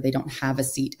table, where they don't have a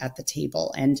seat at the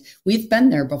table. And we've been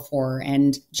there before,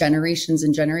 and generations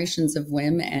and generations of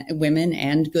women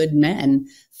and good men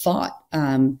fought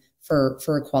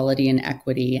for equality and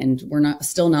equity. And we're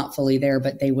still not fully there,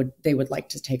 but they would like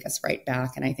to take us right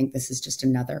back. And I think this is just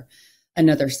another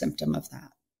symptom of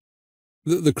that.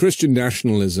 The Christian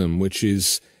nationalism, which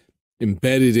is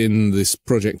embedded in this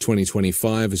Project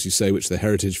 2025, as you say, which the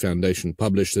Heritage Foundation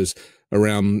published, there's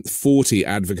around 40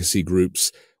 advocacy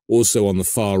groups also on the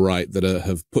far right that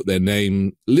have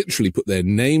literally put their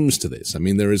names to this. I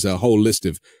mean, there is a whole list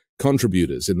of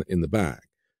contributors in the back.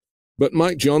 But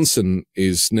Mike Johnson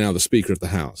is now the Speaker of the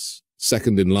House,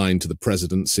 second in line to the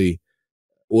presidency,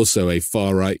 also a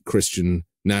far right Christian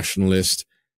nationalist.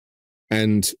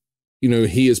 And, you know,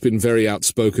 he has been very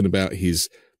outspoken about his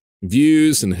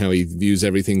views and how he views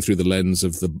everything through the lens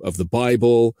of the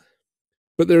Bible.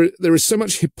 But there is so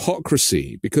much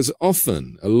hypocrisy, because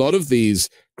often a lot of these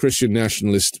Christian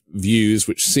nationalist views,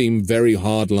 which seem very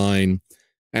hardline,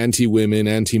 anti-women,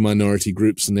 anti-minority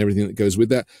groups and everything that goes with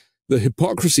that, the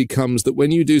hypocrisy comes that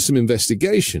when you do some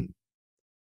investigation,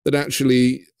 that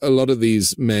actually a lot of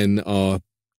these men are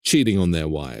cheating on their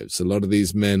wives. A lot of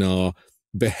these men are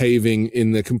behaving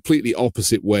in the completely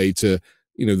opposite way to,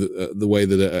 you know, the way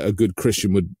that a good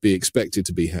Christian would be expected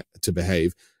to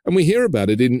behave. And we hear about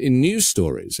it in news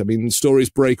stories. I mean, stories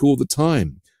break all the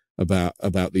time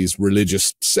about these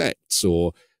religious sects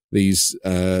or these,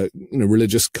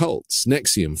 religious cults,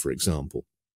 Nexium, for example.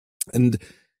 And,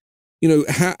 you know,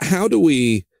 how do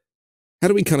we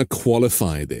kind of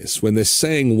qualify this when they're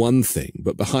saying one thing,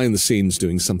 but behind the scenes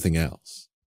doing something else?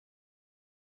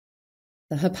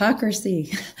 The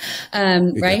hypocrisy,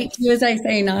 right? Do as I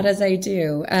say, not as I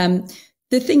do.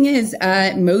 The thing is,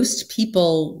 most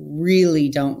people really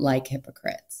don't like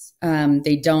hypocrites.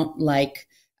 They don't like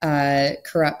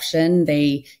corruption.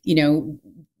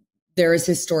 There is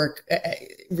historic,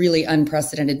 really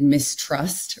unprecedented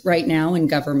mistrust right now in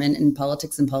government and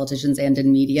politics and politicians and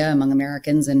in media among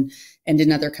Americans and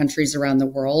in other countries around the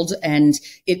world. And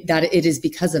it is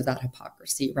because of that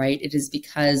hypocrisy, right? It is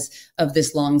because of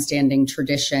this longstanding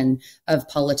tradition of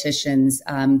politicians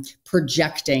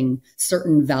projecting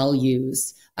certain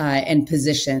values and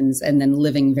positions and then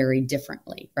living very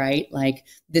differently, right? Like,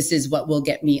 this is what will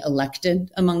get me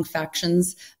elected among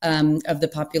factions of the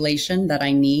population that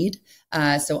I need.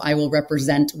 So I will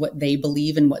represent what they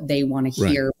believe and what they want to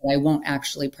hear, but I won't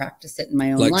actually practice it in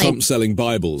my own life. Like Trump selling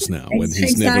Bibles now when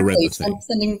he's never read the thing. Trump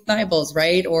sending Bibles,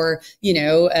 right? Or,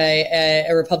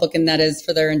 a Republican that has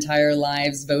for their entire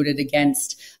lives voted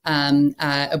against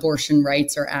abortion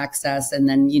rights or access, and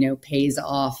then, pays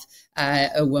off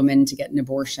a woman to get an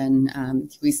abortion who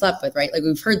he slept with, right? Like,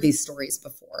 we've heard these stories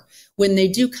before. When they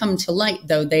do come to light,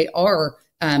 though, they are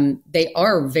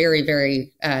very,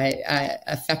 very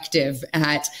effective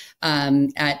at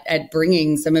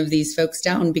bringing some of these folks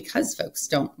down, because folks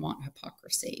don't want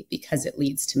hypocrisy, because it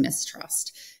leads to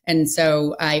mistrust. And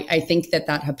so I think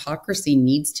that hypocrisy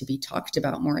needs to be talked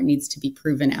about more. It needs to be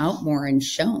proven out more and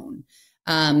shown.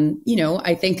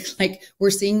 I think, like, we're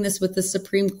seeing this with the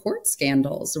Supreme Court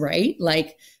scandals, right?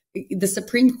 Like, the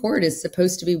Supreme Court is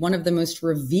supposed to be one of the most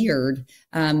revered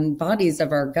bodies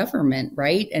of our government,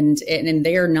 right? And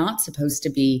they are not supposed to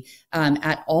be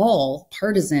at all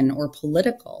partisan or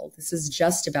political. This is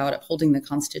just about upholding the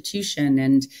Constitution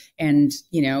and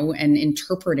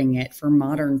interpreting it for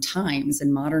modern times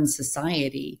and modern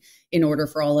society in order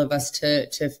for all of us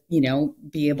to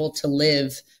be able to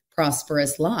live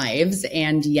prosperous lives.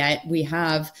 And yet we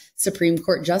have Supreme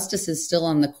Court justices still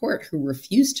on the court who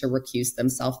refuse to recuse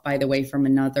themselves, by the way, from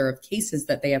another of cases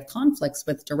that they have conflicts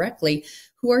with directly,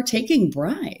 who are taking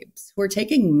bribes, who are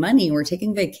taking money, who are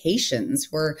taking vacations,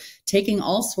 who are taking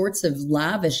all sorts of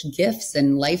lavish gifts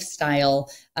and lifestyle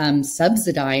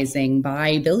subsidizing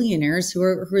by billionaires who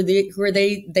are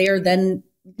then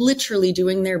literally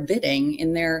doing their bidding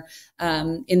in their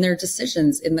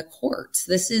decisions in the courts.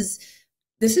 This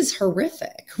is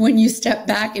horrific when you step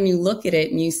back and you look at it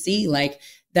and you see, like,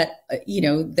 that,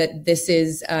 that this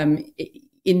is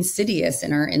insidious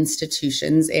in our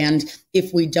institutions. And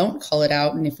if we don't call it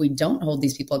out, and if we don't hold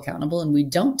these people accountable, and we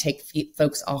don't take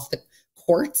folks off the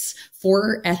courts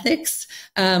for ethics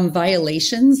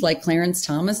violations, like Clarence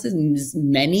Thomas and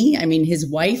many, I mean, his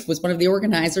wife was one of the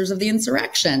organizers of the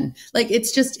insurrection. Like,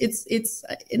 it's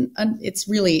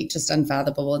really just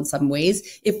unfathomable in some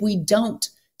ways. If we don't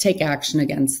take action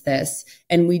against this,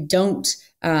 and we don't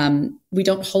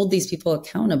hold these people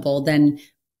accountable, then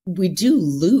we do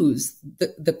lose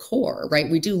the core,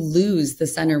 right? We do lose the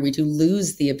center. We do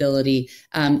lose the ability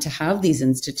to have these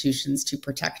institutions to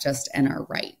protect us and our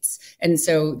rights. And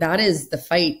so that is the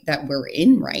fight that we're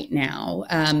in right now.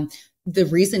 The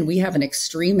reason we have an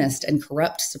extremist and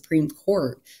corrupt Supreme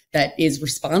Court that is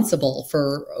responsible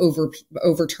for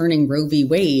overturning Roe v.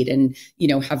 Wade and,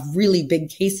 have really big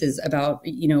cases about,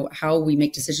 how we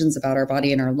make decisions about our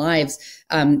body and our lives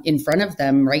in front of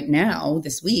them right now,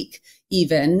 this week,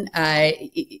 even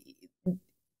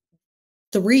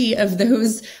 3 of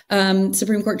those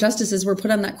Supreme Court justices were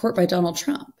put on that court by Donald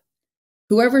Trump.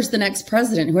 Whoever's the next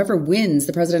president, whoever wins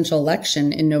the presidential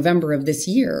election in November of this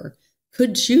year,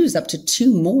 could choose up to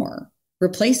 2 more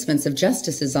replacements of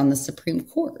justices on the Supreme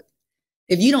Court.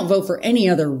 If you don't vote for any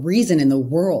other reason in the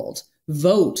world,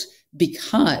 vote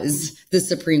because the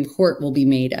Supreme Court will be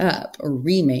made up or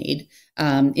remade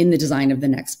in the design of the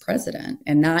next president.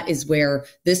 And that is where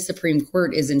this Supreme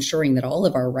Court is ensuring that all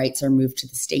of our rights are moved to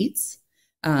the states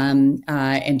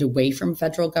and away from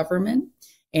federal government.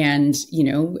 And,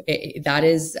 that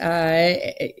is,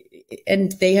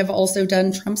 and they have also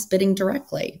done Trump's bidding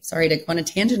directly. Sorry to go on a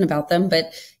tangent about them,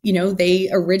 but, they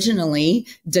originally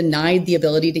denied the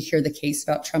ability to hear the case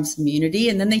about Trump's immunity,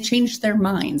 and then they changed their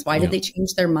minds. Why did they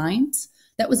change their minds?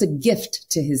 That was a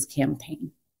gift to his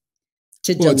campaign.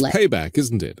 Well, it's payback,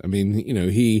 isn't it? I mean,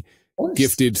 he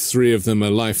gifted 3 of them a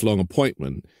lifelong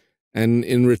appointment, and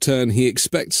in return, he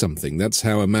expects something. That's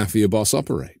how a mafia boss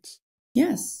operates.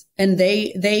 Yes. And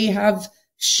they have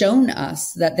shown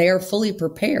us that they are fully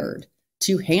prepared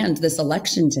to hand this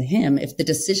election to him if the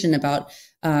decision about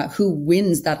who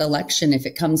wins that election, if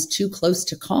it comes too close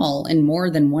to call in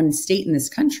more than one state in this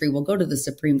country, will go to the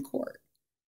Supreme Court.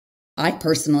 I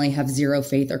personally have zero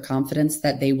faith or confidence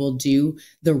that they will do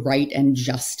the right and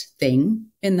just thing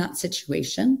in that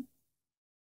situation.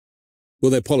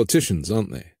 Well, they're politicians,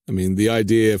 aren't they? I mean, the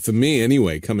idea, for me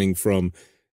anyway, coming from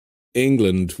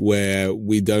England, where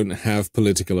we don't have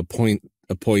political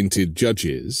appointed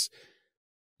judges,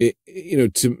 to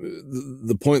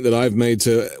the point that I've made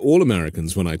to all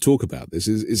Americans when I talk about this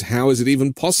is how is it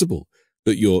even possible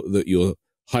that your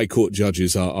high court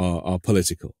judges are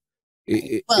political?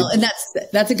 And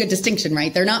that's a good distinction,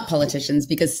 right? They're not politicians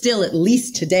because still, at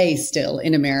least today, still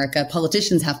in America,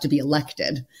 politicians have to be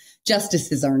elected.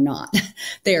 Justices are not.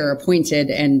 They are appointed,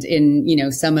 and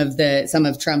in some of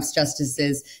Trump's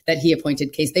justices that he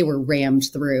appointed case, they were rammed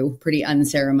through pretty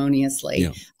unceremoniously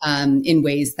in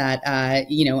ways that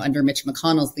under Mitch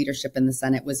McConnell's leadership in the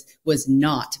Senate was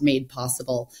not made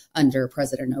possible under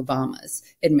President Obama's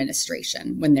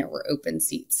administration when there were open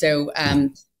seats. So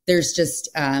there's just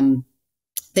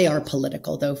they are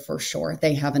political, though, for sure.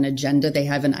 They have an agenda. They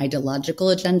have an ideological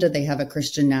agenda. They have a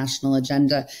Christian national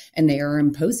agenda, and they are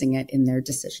imposing it in their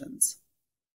decisions.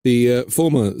 The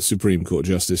former Supreme Court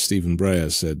Justice Stephen Breyer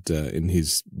said in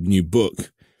his new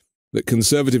book that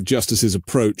conservative justices'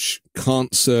 approach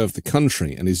can't serve the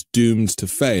country and is doomed to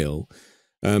fail.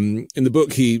 In the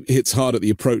book, he hits hard at the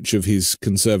approach of his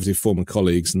conservative former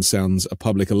colleagues and sounds a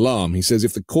public alarm. He says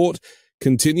if the court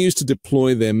continues to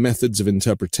deploy their methods of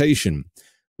interpretation,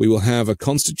 we will have a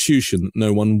constitution that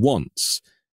no one wants.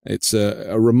 It's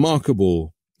a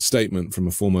remarkable statement from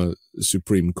a former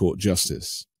Supreme Court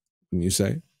justice, wouldn't you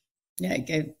say? Yeah,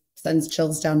 it sends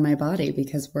chills down my body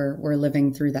because we're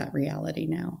living through that reality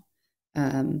now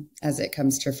as it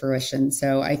comes to fruition.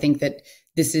 So I think that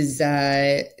this is,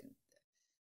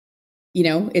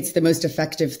 it's the most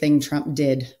effective thing Trump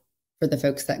did for the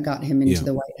folks that got him into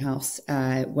the White House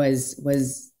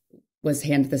was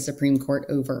hand the Supreme Court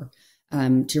over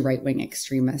to right-wing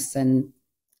extremists and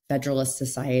Federalist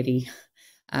Society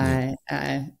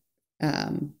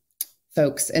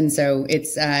folks. And so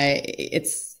it's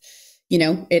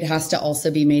it has to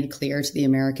also be made clear to the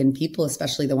American people,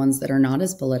 especially the ones that are not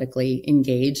as politically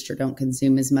engaged or don't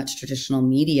consume as much traditional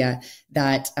media,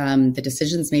 that the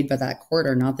decisions made by that court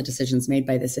are not the decisions made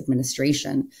by this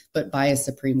administration, but by a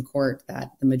Supreme Court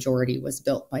that the majority was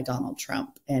built by Donald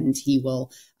Trump. And he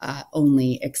will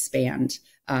only expand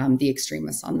the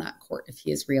extremists on that court if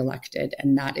he is reelected.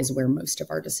 And that is where most of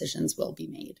our decisions will be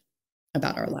made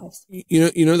about our lives.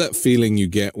 You know that feeling you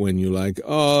get when you're like,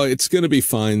 oh, it's going to be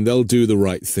fine. They'll do the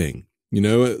right thing.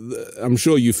 I'm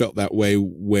sure you felt that way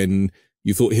when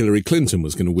you thought Hillary Clinton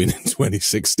was going to win in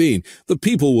 2016. The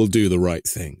people will do the right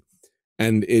thing.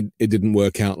 And it didn't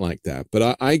work out like that.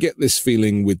 But I get this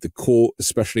feeling with the court,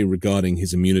 especially regarding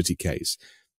his immunity case.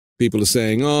 People are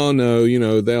saying, oh,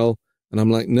 no, they'll. And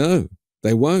I'm like, no,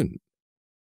 they won't.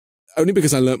 Only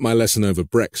because I learnt my lesson over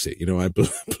Brexit. I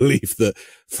believe that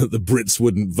the Brits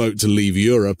wouldn't vote to leave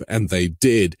Europe, and they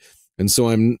did. And so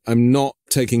I'm not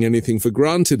taking anything for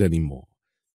granted anymore.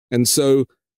 And so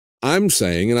I'm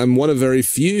saying, and I'm one of very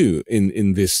few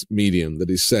in this medium that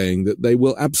is saying that they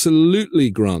will absolutely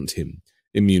grant him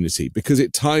immunity, because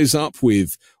it ties up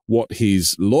with what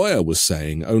his lawyer was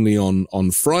saying only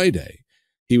on Friday.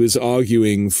 He was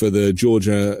arguing for the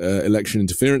Georgia election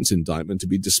interference indictment to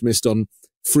be dismissed on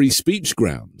free speech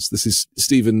grounds. This is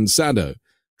Stephen Sado,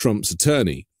 Trump's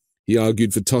attorney. He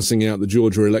argued for tossing out the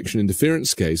Georgia election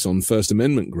interference case on First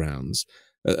Amendment grounds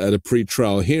at a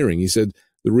pre-trial hearing. He said,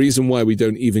 the reason why we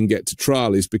don't even get to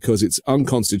trial is because it's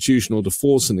unconstitutional to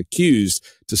force an accused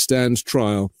to stand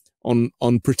trial on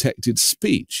protected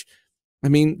speech. I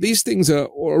mean, these things are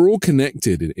all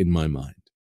connected in my mind.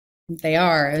 They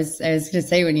are. I was going to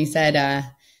say, when you said,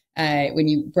 when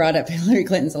you brought up Hillary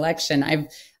Clinton's election,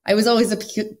 I was always a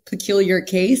peculiar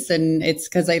case. And it's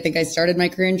because I think I started my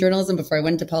career in journalism before I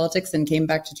went to politics and came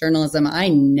back to journalism. I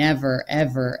never,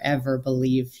 ever, ever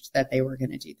believed that they were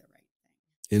going to do the right.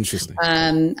 Interesting.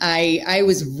 I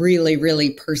was really,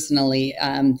 really personally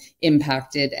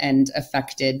impacted and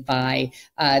affected by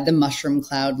the mushroom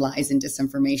cloud lies and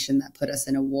disinformation that put us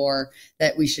in a war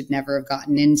that we should never have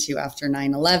gotten into after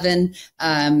 9/11.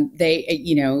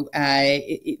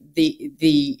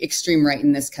 The extreme right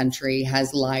in this country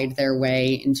has lied their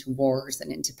way into wars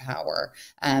and into power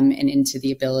and into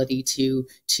the ability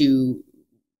to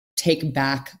take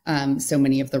back so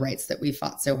many of the rights that we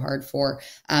fought so hard for.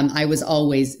 I was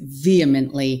always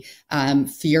vehemently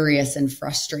furious and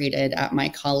frustrated at my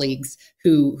colleagues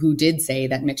who did say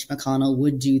that Mitch McConnell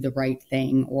would do the right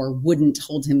thing or wouldn't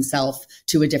hold himself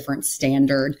to a different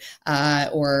standard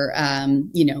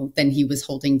than he was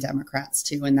holding Democrats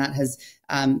to. And that has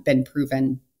been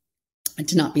proven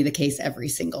to not be the case every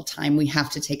single time. We have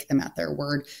to take them at their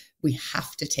word. We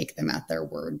have to take them at their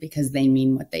word because they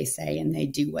mean what they say and they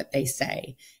do what they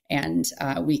say. And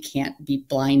we can't be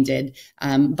blinded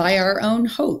by our own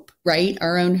hope, right?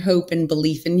 Our own hope and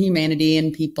belief in humanity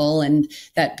and people, and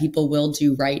that people will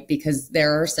do right, because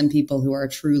there are some people who are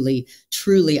truly,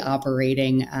 truly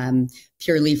operating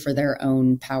purely for their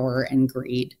own power and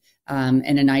greed, and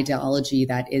an ideology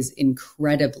that is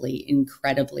incredibly,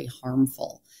 incredibly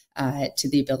harmful to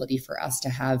the ability for us to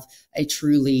have a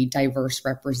truly diverse,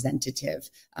 representative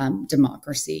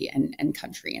democracy and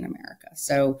country in America.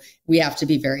 So we have to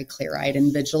be very clear-eyed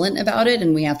and vigilant about it,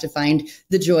 and we have to find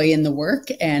the joy in the work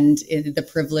and the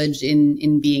privilege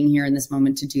in being here in this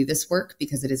moment to do this work,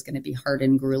 because it is going to be hard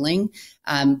and grueling,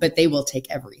 but they will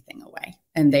take everything away.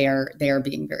 And they are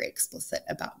being very explicit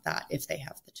about that if they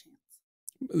have the chance.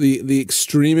 The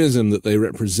extremism that they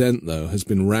represent, though, has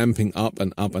been ramping up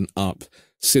and up and up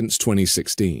since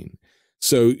 2016.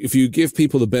 So if you give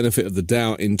people the benefit of the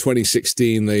doubt, in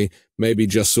 2016, they maybe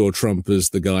just saw Trump as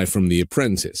the guy from The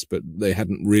Apprentice, but they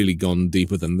hadn't really gone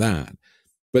deeper than that.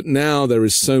 But now there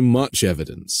is so much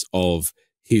evidence of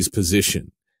his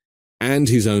position and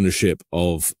his ownership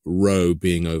of Roe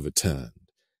being overturned,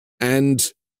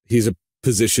 and his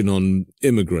position on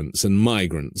immigrants and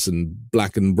migrants and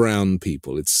black and brown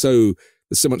people. There's so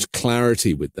much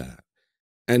clarity with that.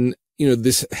 And,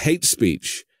 this hate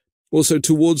speech also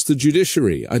towards the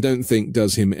judiciary, I don't think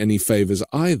does him any favors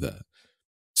either.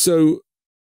 So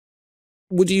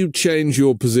would you change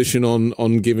your position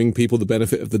on giving people the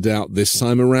benefit of the doubt this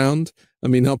time around? I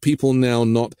mean, are people now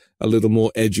not a little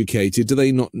more educated? Do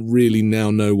they not really now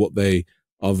know what they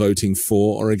are voting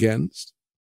for or against?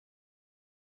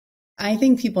 I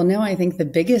think people know. I think the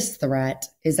biggest threat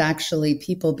is actually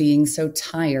people being so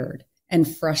tired and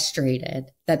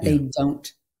frustrated that they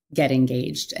don't get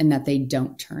engaged and that they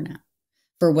don't turn out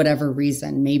for whatever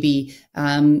reason. Maybe,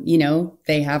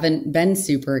 they haven't been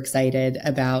super excited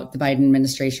about the Biden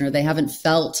administration, or they haven't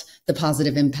felt the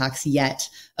positive impacts yet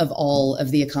of all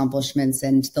of the accomplishments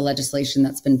and the legislation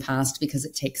that's been passed, because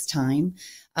it takes time.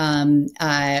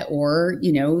 Or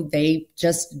they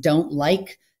just don't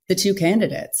like the two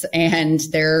candidates and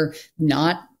they're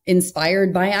not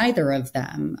inspired by either of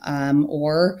them.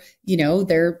 Or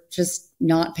they're just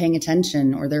not paying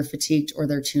attention, or they're fatigued, or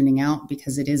they're tuning out,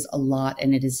 because it is a lot.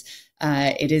 And it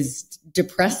is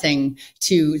depressing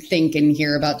to think and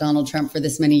hear about Donald Trump for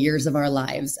this many years of our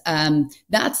lives.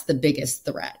 That's the biggest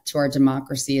threat to our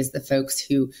democracy, is the folks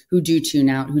who do tune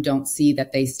out, who don't see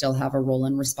that they still have a role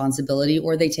and responsibility,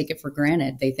 or they take it for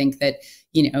granted. They think that,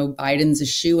 Biden's a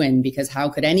shoo-in, because how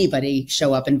could anybody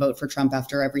show up and vote for Trump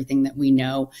after everything that we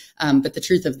know? But the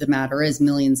truth of the matter is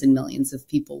millions and millions of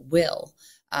people will.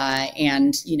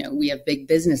 And we have big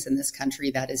business in this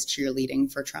country that is cheerleading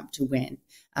for Trump to win,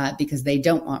 because they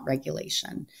don't want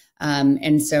regulation.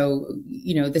 And so,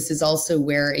 this is also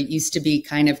where it used to be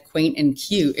kind of quaint and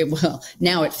cute.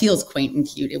 Now it feels quaint and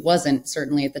cute. It wasn't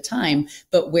certainly at the time,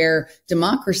 but where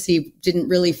democracy didn't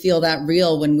really feel that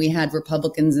real when we had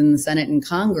Republicans in the Senate and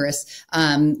Congress,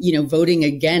 voting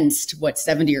against what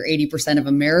 70 or 80% of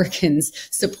Americans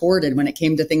supported when it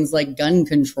came to things like gun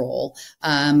control,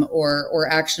 or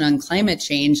action on climate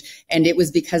change. And it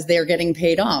was because they're getting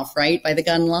paid off, right, by the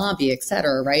gun lobby, et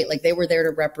cetera, right? Like they were there to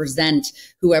represent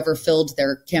whoever filled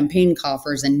their campaign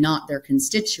coffers and not their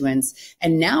constituents.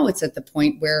 And now it's at the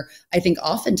point where I think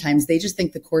oftentimes they just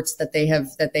think the courts that they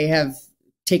have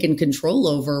taken control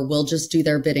over will just do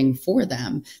their bidding for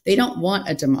them. They don't want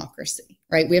a democracy,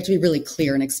 right? We have to be really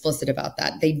clear and explicit about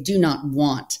that. They do not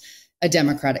want a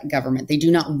democratic government. They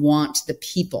do not want the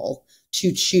people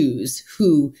to choose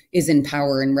who is in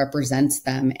power and represents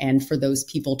them, and for those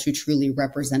people to truly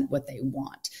represent what they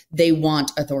want. They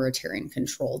want authoritarian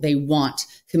control. They want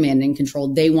command and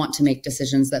control. They want to make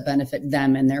decisions that benefit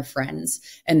them and their friends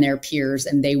and their peers.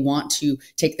 And they want to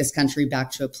take this country back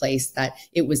to a place that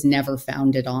it was never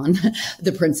founded on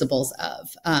the principles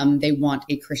of. They want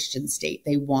a Christian state.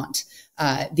 They want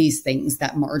these things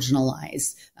that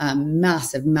marginalize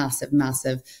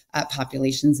massive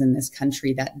populations in this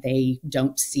country that they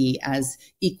don't see as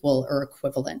equal or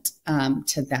equivalent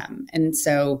to them. And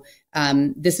so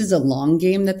this is a long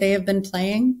game that they have been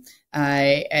playing.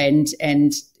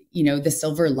 The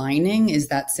silver lining is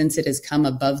that since it has come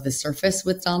above the surface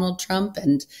with Donald Trump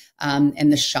and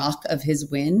the shock of his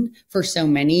win for so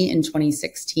many in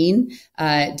 2016,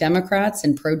 Democrats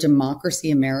and pro-democracy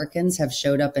Americans have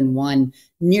showed up and won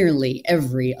nearly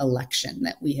every election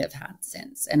that we have had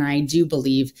since. And I do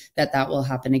believe that that will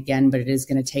happen again, but it is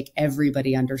going to take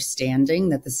everybody understanding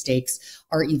that the stakes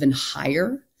are even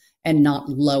higher and not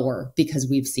lower, because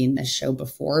we've seen this show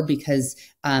before, because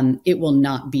it will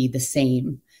not be the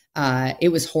same.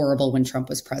 It was horrible when Trump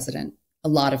was president. A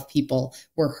lot of people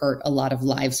were hurt. A lot of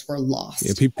lives were lost.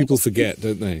 Yeah, people forget,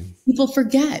 don't they? People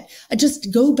forget.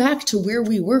 Just go back to where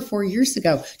we were 4 years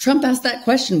ago. Trump asked that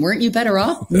question, weren't you better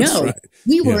off? No, right.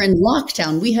 We were in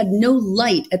lockdown. We had no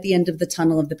light at the end of the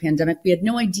tunnel of the pandemic. We had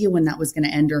no idea when that was going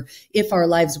to end or if our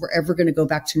lives were ever going to go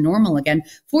back to normal again.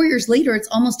 4 years later, it's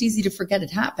almost easy to forget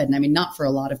it happened. I mean, not for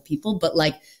a lot of people, but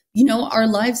our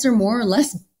lives are more or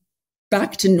less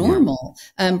back to normal.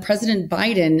 President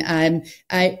Biden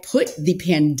put the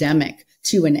pandemic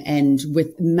to an end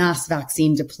with mass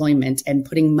vaccine deployment and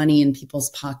putting money in people's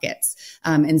pockets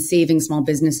and saving small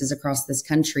businesses across this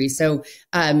country. So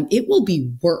it will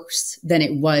be worse than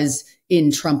it was in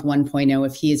Trump 1.0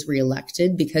 if he is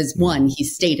reelected, because one, he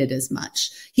stated as much.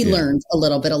 He learned a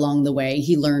little bit along the way.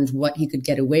 He learned what he could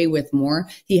get away with more.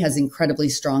 He has incredibly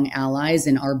strong allies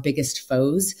in our biggest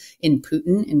foes, in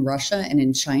Putin, in Russia, and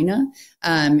in China.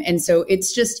 And so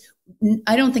it's just,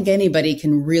 I don't think anybody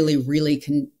can really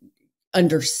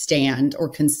understand or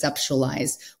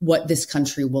conceptualize what this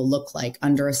country will look like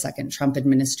under a second Trump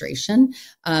administration,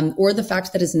 or the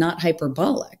fact that it's not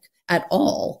hyperbolic at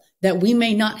all, that we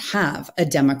may not have a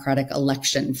Democratic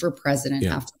election for president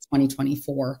after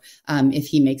 2024 if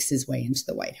he makes his way into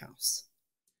the White House.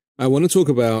 I want to talk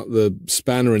about the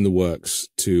spanner in the works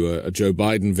to a Joe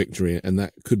Biden victory, and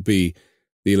that could be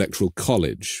the Electoral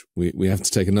College. We have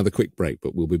to take another quick break,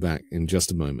 but we'll be back in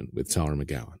just a moment with Tara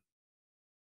McGowan.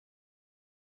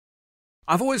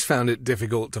 I've always found it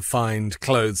difficult to find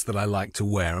clothes that I like to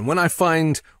wear. And when I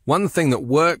find one thing that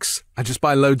works, I just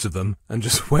buy loads of them and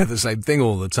just wear the same thing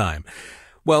all the time.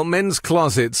 Well, men's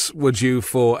closets were due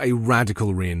for a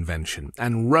radical reinvention,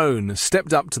 and Rhone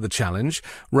stepped up to the challenge.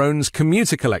 Rhone's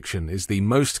commuter collection is the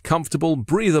most comfortable,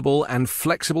 breathable, and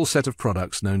flexible set of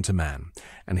products known to man.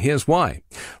 And here's why.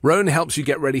 Rhone helps you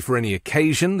get ready for any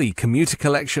occasion. The commuter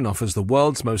collection offers the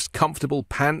world's most comfortable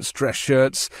pants, dress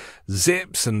shirts,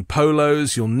 zips, and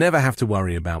polos. You'll never have to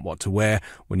worry about what to wear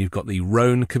when you've got the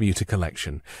Rhone commuter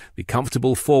collection. The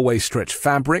comfortable four-way stretch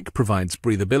fabric provides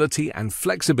breathability and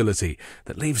flexibility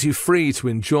that leaves you free to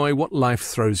enjoy what life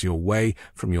throws your way,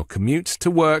 from your commute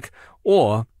to work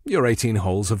or your 18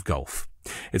 holes of golf.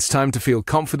 It's time to feel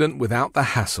confident without the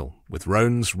hassle. With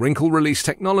Rhone's wrinkle release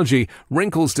technology,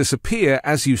 wrinkles disappear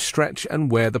as you stretch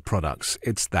and wear the products.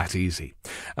 It's that easy.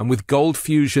 And with Gold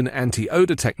Fusion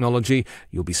anti-odor technology,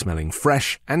 you'll be smelling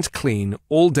fresh and clean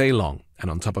all day long.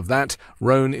 And on top of that,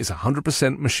 Rhone is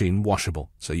 100% machine washable,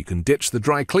 so you can ditch the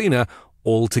dry cleaner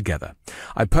altogether.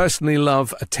 I personally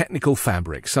love a technical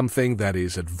fabric, something that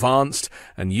is advanced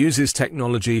and uses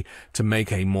technology to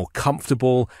make a more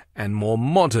comfortable and more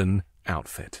modern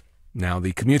outfit. Now,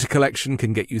 the commuter collection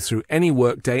can get you through any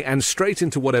workday and straight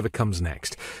into whatever comes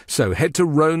next. So head to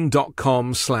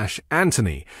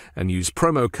roan.com/Anthony and use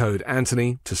promo code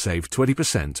Anthony to save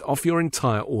 20% off your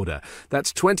entire order.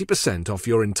 That's 20% off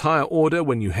your entire order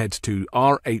when you head to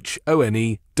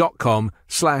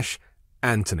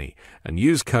RHONE.com/Anthony and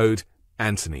use code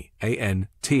Anthony,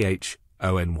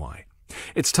 ANTHONY.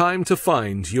 It's time to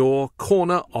find your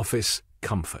corner office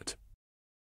comfort.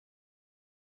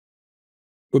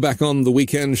 We're back on the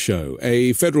weekend show.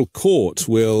 A federal court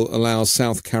will allow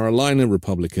South Carolina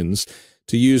Republicans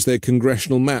to use their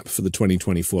congressional map for the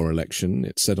 2024 election,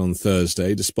 it said on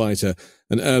Thursday, despite an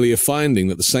earlier finding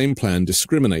that the same plan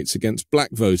discriminates against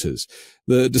black voters.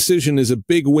 The decision is a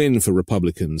big win for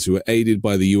Republicans, who are aided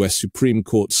by the U.S. Supreme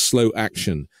Court's slow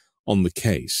action on the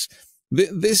case.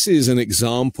 This is an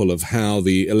example of how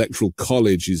the Electoral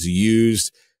College is used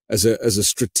as a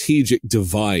strategic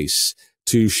device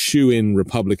to shoo in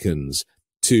Republicans,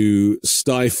 to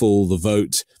stifle the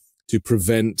vote, to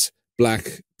prevent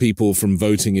black people from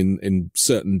voting in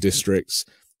certain districts.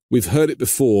 We've heard it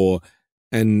before,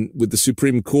 and with the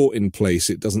Supreme Court in place,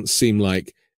 it doesn't seem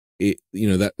like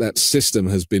that system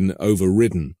has been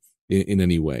overridden in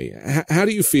any way. How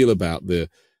do you feel about the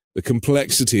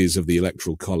complexities of the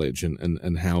Electoral College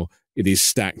and how it is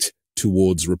stacked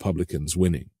towards Republicans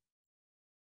winning?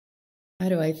 How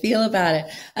do I feel about it?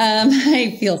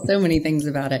 I feel so many things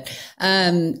about it.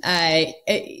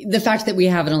 The fact that we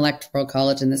have an electoral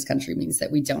college in this country means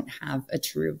that we don't have a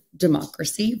true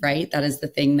democracy, right? That is the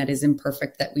thing that is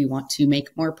imperfect that we want to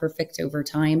make more perfect over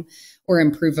time or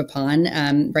improve upon.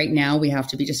 Right now, we have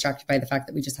to be distracted by the fact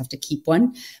that we just have to keep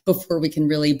one before we can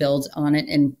really build on it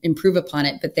and improve upon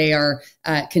it. But they are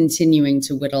continuing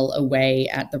to whittle away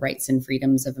at the rights and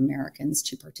freedoms of Americans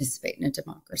to participate in a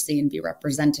democracy and be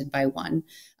represented by one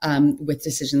with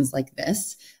decisions like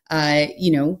this. I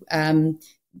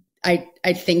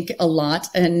think a lot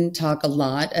and talk a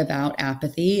lot about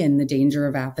apathy and the danger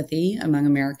of apathy among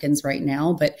Americans right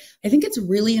now. But I think it's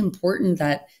really important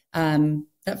that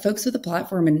that folks with a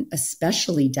platform, and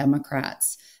especially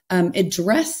Democrats,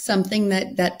 address something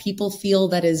that people feel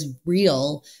that is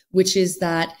real, which is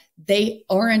that they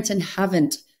aren't and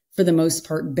haven't, for the most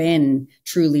part, been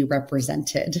truly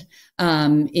represented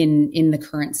in the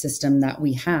current system that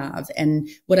we have. And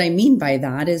what I mean by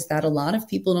that is that a lot of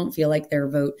people don't feel like their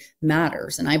vote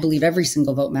matters. And I believe every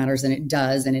single vote matters, and it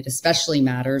does. And it especially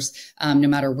matters no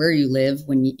matter where you live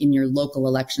in your local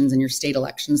elections and your state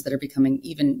elections that are becoming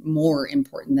even more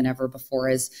important than ever before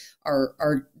as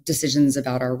our decisions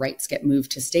about our rights get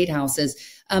moved to state houses.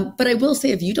 But I will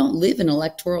say, if you don't live in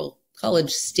electoral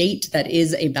college state that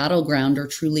is a battleground or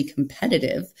truly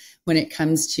competitive when it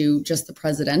comes to just the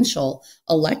presidential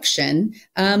election,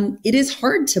 it is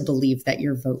hard to believe that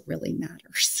your vote really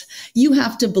matters. You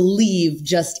have to believe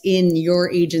just in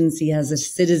your agency as a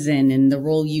citizen and the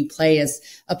role you play as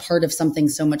a part of something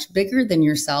so much bigger than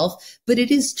yourself. But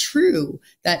it is true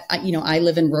that, I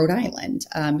live in Rhode Island.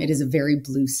 It is a very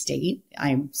blue state.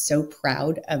 I'm so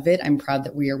proud of it. I'm proud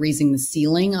that we are raising the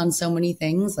ceiling on so many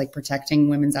things, like protecting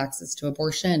women's access to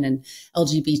abortion and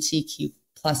LGBTQ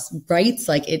plus rights.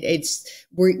 Like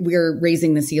we're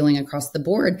raising the ceiling across the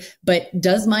board. But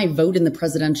does my vote in the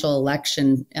presidential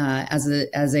election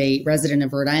as a resident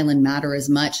of Rhode Island matter as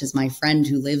much as my friend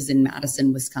who lives in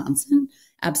Madison, Wisconsin?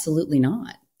 Absolutely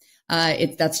not.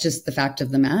 That's just the fact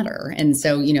of the matter. And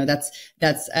so,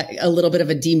 that's a little bit of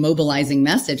a demobilizing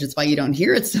message. It's why you don't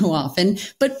hear it so often,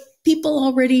 but people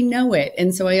already know it.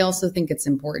 And so I also think it's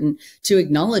important to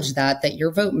acknowledge that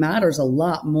your vote matters a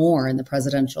lot more in the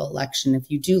presidential election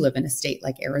if you do live in a state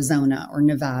like Arizona or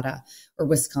Nevada or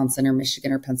Wisconsin or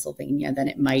Michigan or Pennsylvania than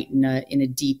it might in a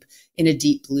deep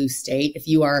blue state. If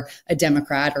you are a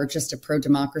Democrat or just a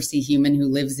pro-democracy human who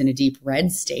lives in a deep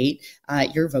red state,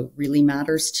 your vote really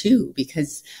matters too,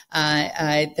 because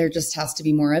there just has to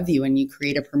be more of you, and you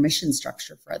create a permission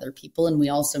structure for other people. And we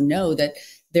also know that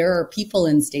there are people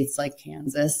in states like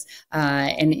Kansas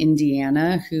and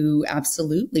Indiana who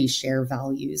absolutely share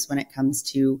values when it comes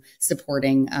to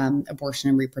supporting abortion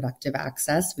and reproductive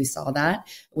access. We saw that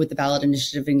with the ballot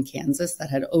initiative in Kansas that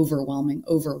had overwhelming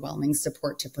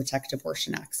support to protect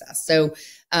abortion access. So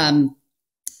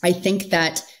I think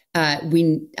that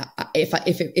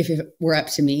if it were up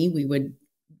to me, we would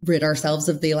rid ourselves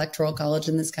of the Electoral College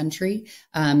in this country.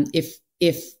 If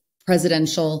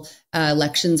presidential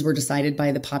elections were decided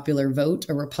by the popular vote,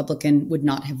 a Republican would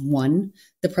not have won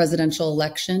the presidential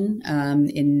election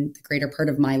in the greater part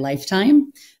of my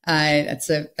lifetime. That's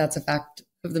a fact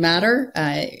of the matter.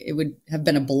 It would have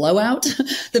been a blowout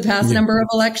the past number of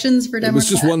elections for Democrats.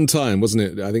 It was just one time, wasn't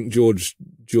it? I think George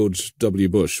W.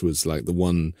 Bush was like the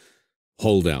one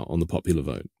holdout on the popular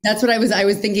vote. That's what I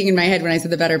was thinking in my head when I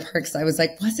said the better parts. I was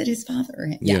like, was it his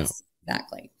father? Yes,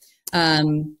 exactly.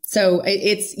 So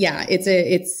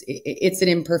it's an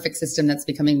imperfect system that's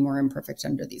becoming more imperfect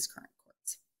under these current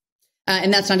courts.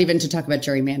 And that's not even to talk about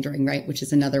gerrymandering, right? Which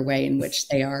is another way in which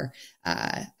they are,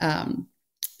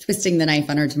 twisting the knife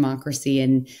on our democracy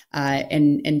and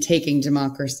taking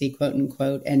democracy, quote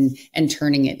unquote, and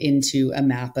turning it into a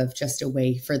map of just a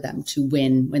way for them to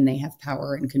win when they have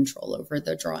power and control over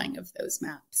the drawing of those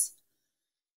maps.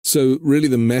 So really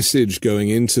the message going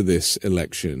into this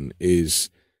election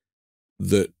is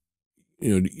that,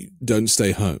 don't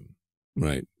stay home,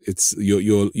 right? It's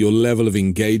your level of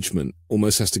engagement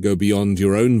almost has to go beyond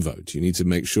your own vote. You need to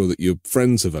make sure that your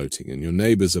friends are voting and your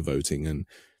neighbors are voting, and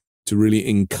to really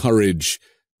encourage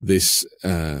this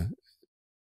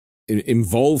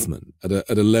involvement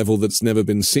at a level that's never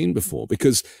been seen before.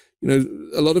 Because,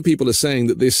 a lot of people are saying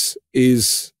that this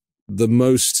is the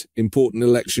most important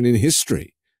election in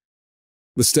history.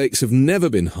 The stakes have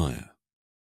never been higher.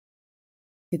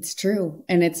 It's true.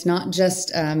 And it's not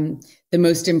just the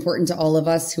most important to all of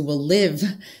us who will live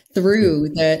through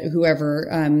whoever,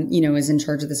 is in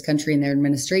charge of this country and their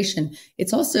administration.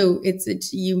 It's also,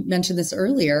 you mentioned this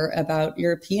earlier about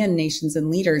European nations and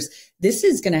leaders. This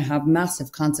is going to have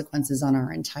massive consequences on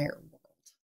our entire world.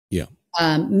 Yeah.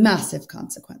 Massive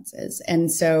consequences.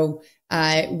 And so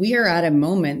we are at a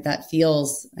moment that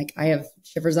feels like I have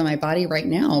shivers on my body right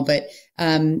now, but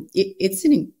it's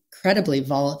an incredibly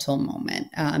volatile moment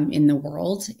in the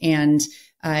world. And,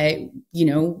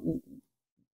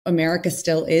 America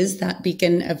still is that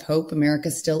beacon of hope. America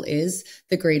still is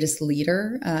the greatest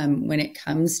leader when it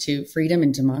comes to freedom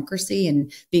and democracy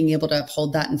and being able to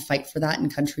uphold that and fight for that in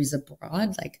countries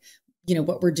abroad. Like,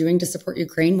 what we're doing to support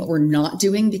Ukraine, what we're not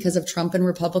doing because of Trump and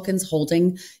Republicans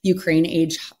holding Ukraine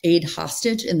aid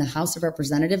hostage in the House of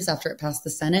Representatives after it passed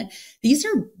the Senate. These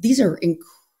are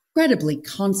incredibly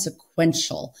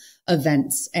consequential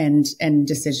events and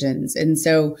decisions. And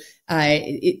so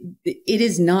it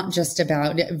is not just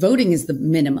about voting is the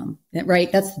minimum,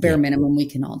 right? That's the bare minimum we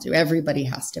can all do. Everybody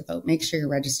has to vote. Make sure you're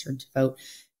registered to vote.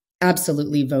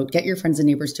 Absolutely vote. Get your friends and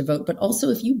neighbors to vote. But also,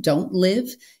 if you don't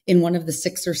live in one of the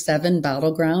 6 or 7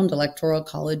 battleground electoral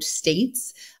college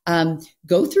states,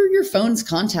 go through your phone's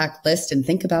contact list and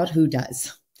think about who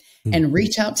does. And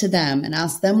reach out to them and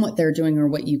ask them what they're doing or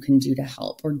what you can do to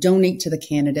help, or donate to the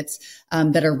candidates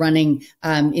that are running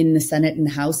in the Senate and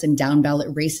the House and down ballot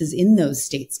races in those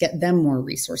states. Get them more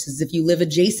resources. If you live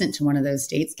adjacent to one of those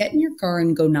states, get in your car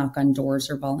and go knock on doors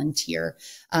or volunteer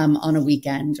on a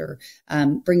weekend, or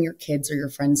bring your kids or your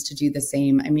friends to do the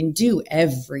same. I mean, do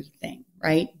everything.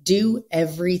 Right? Do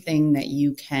everything that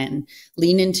you can.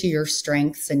 Lean into your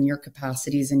strengths and your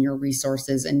capacities and your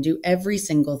resources, and do every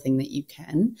single thing that you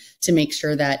can to make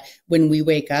sure that when we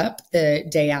wake up the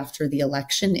day after the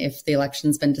election, if the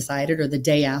election's been decided, or the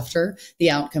day after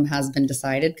the outcome has been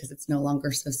decided, because it's no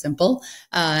longer so simple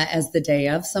as the day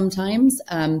of sometimes,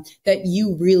 that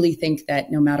you really think that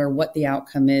no matter what the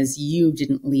outcome is, you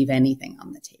didn't leave anything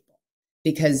on the table.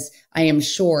 Because I am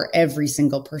sure every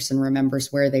single person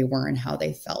remembers where they were and how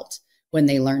they felt when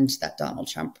they learned that Donald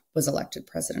Trump was elected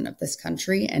president of this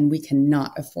country. And we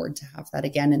cannot afford to have that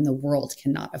again. And the world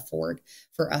cannot afford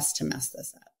for us to mess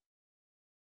this up.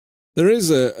 There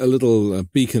is a little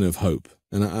beacon of hope.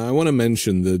 And I want to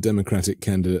mention the Democratic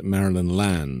candidate Marilyn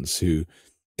Lands, who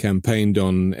campaigned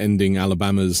on ending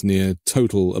Alabama's near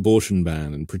total abortion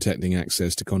ban and protecting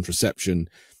access to contraception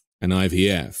and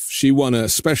IVF. She won a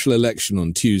special election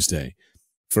on Tuesday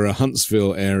for a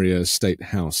Huntsville area state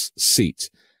house seat,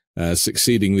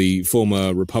 succeeding the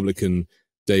former Republican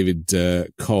David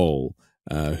Cole,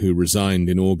 who resigned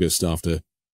in August after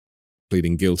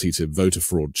pleading guilty to voter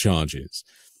fraud charges.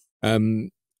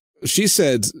 Marilyn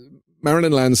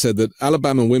Land said that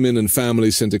Alabama women and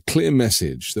families sent a clear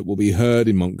message that will be heard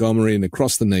in Montgomery and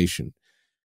across the nation.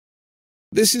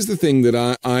 This is the thing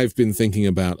that I've been thinking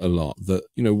about a lot, that,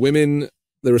 women,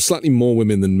 there are slightly more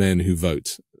women than men who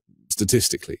vote,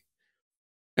 statistically.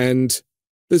 And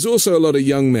there's also a lot of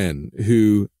young men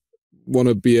who want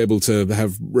to be able to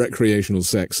have recreational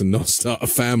sex and not start a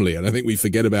family. And I think we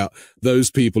forget about those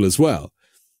people as well.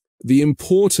 The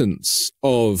importance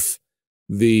of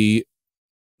a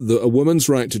woman's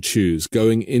right to choose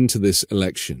going into this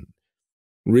election.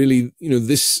 Really,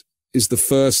 this is the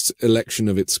first election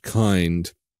of its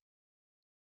kind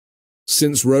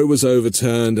since Roe was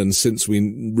overturned, and since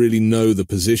we really know the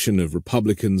position of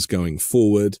Republicans going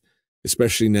forward,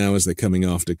 especially now as they're coming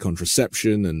after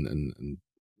contraception and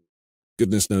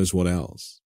goodness knows what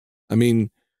else. I mean,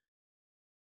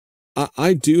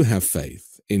 I do have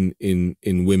faith in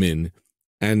women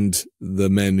and the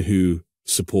men who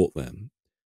support them.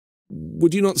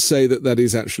 Would you not say that that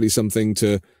is actually something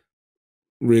to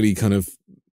really kind of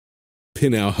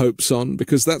pin our hopes on?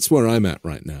 Because that's where I'm at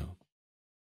right now.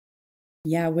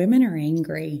 Yeah, women are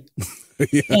angry.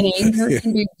 Yeah, And anger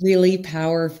can be really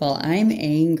powerful. I'm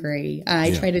angry. I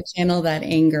try to channel that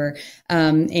anger.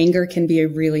 Anger can be a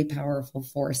really powerful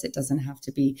force. It doesn't have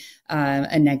to be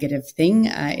a negative thing.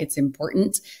 It's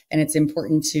important, and it's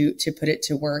important to put it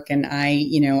to work. And I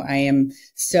am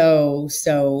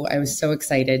I was so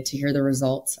excited to hear the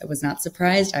results. I was not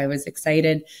surprised. I was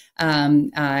excited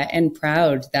and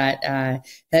proud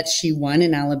that she won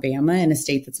in Alabama, in a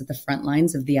state that's at the front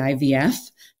lines of the IVF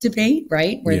debate,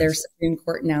 right? Where their Supreme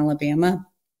Court in Alabama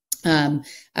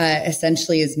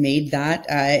essentially has made that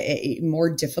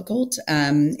more difficult.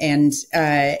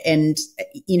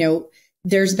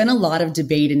 There's been a lot of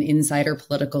debate in insider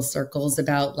political circles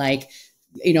about, like,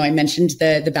 I mentioned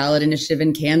the ballot initiative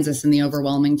in Kansas and the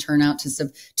overwhelming turnout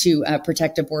to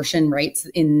protect abortion rights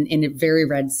in a very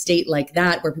red state like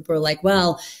that, where people are like,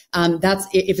 well, that's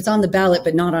if it's on the ballot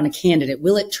but not on a candidate,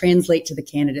 will it translate to the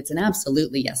candidates? And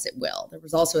absolutely, yes, it will. There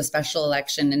was also a special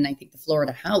election in, I think, the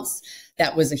Florida House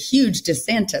that was a huge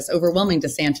overwhelming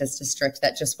DeSantis district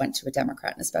that just went to a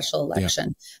Democrat in a special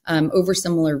election over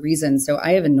similar reasons. So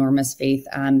I have enormous faith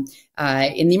in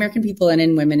the American people, and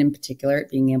in women in particular, at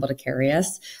being able to carry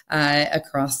us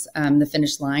across the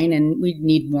finish line. And we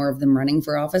need more of them running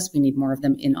for office. We need more of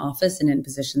them in office and in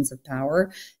positions of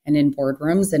power and in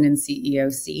boardrooms and in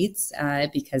CEO seats,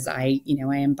 because I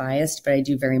am biased, but I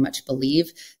do very much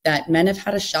believe that men have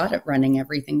had a shot at running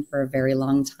everything for a very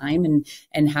long time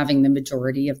and having the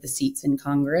majority of the seats in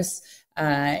Congress,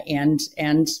 and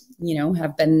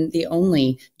have been the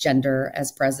only gender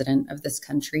as president of this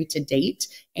country to date.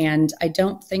 And I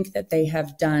don't think that they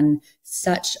have done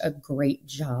such a great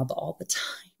job all the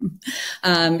time.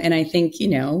 And I think,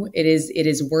 it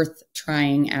is worth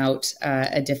trying out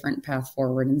a different path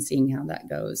forward and seeing how that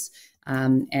goes.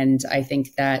 And I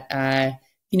think that,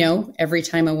 every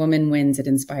time a woman wins, it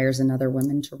inspires another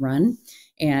woman to run.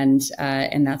 And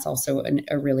that's also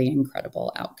a really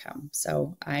incredible outcome.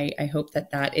 So I hope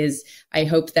I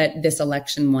hope that this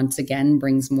election once again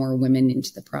brings more women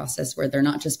into the process, where they're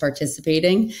not just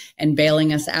participating and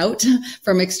bailing us out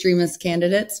from extremist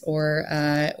candidates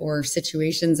or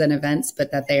situations and events,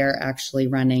 but that they are actually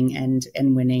running and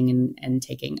winning and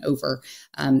taking over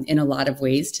in a lot of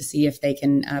ways, to see if they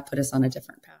can put us on a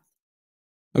different path.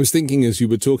 I was thinking, as you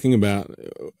were talking about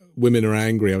women are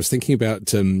angry, I was thinking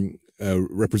about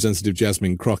Representative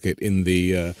Jasmine Crockett in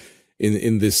the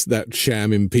that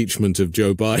sham impeachment of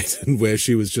Joe Biden, where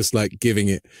she was just like giving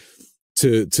it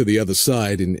to the other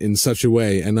side in such a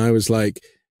way. And I was like,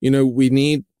 we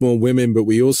need more women, but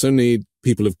we also need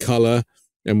people of color,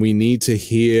 and we need to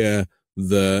hear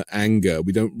the anger.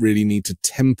 We don't really need to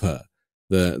temper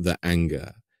the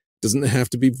anger. It doesn't have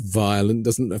to be violent,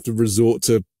 doesn't have to resort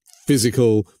to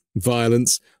physical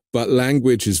violence, but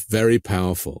language is very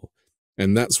powerful.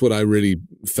 And that's what I really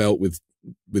felt with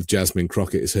Jasmine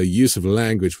Crockett, is her use of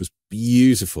language was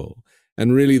beautiful.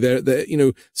 And really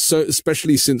so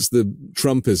especially since the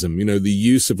Trumpism, the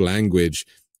use of language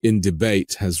in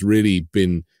debate has really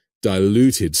been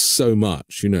diluted so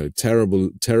much,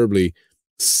 terribly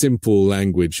simple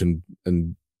language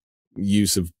and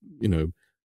use of,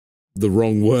 the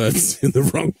wrong words in the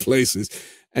wrong places.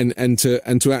 And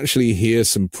to actually hear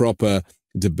some proper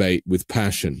debate with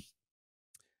passion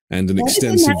and an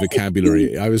extensive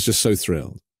vocabulary, I was just so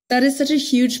thrilled. That is such a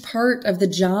huge part of the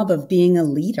job of being a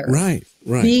leader. Right.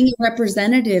 Being a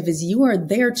representative is you are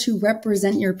there to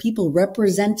represent your people,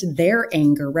 represent their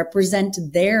anger, represent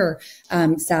their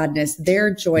sadness,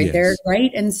 their joy, their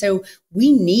right. And so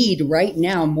we need right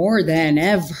now more than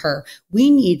ever,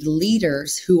 we need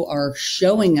leaders who are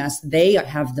showing us they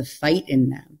have the fight in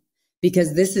them.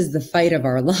 Because this is the fight of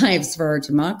our lives for our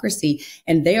democracy.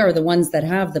 And they are the ones that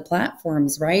have the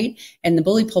platforms, right? And the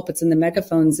bully pulpits and the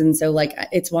megaphones. And so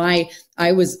it's why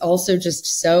I was also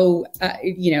just so,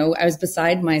 I was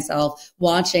beside myself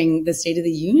watching the State of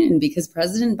the Union, because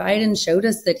President Biden showed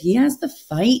us that he has the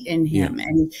fight in him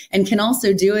and can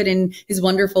also do it in his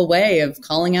wonderful way of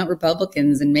calling out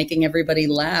Republicans and making everybody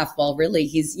laugh, while really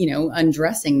he's,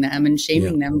 undressing them and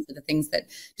shaming them for the things that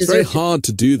deserve. It's very hard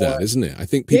to do that, isn't it? I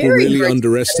think people really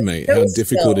underestimate how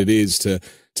difficult it is to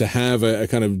have a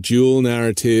kind of dual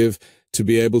narrative, to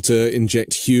be able to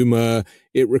inject humor.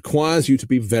 It requires you to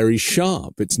be very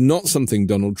sharp. It's not something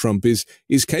Donald Trump is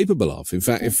capable of. In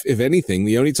fact, if anything,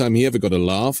 the only time he ever got a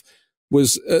laugh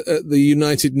was at the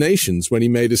United Nations, when he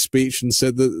made a speech and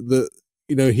said that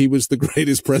you know, he was the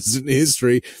greatest president in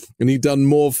history and he'd done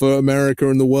more for America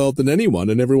and the world than anyone.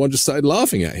 And everyone just started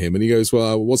laughing at him. And he goes,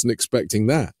 well, I wasn't expecting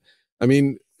that. I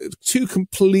mean, two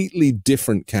completely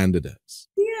different candidates.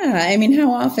 Yeah. I mean,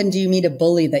 how often do you meet a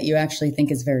bully that you actually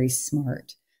think is very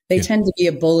smart? They tend to be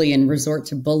a bully and resort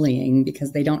to bullying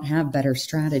because they don't have better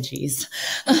strategies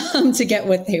to get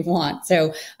what they want.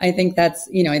 So I think that's,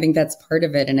 I think that's part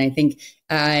of it. And I think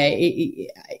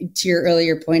to your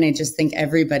earlier point, I just think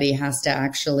everybody has to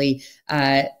actually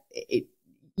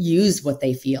use what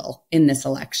they feel in this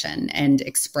election and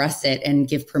express it and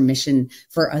give permission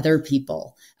for other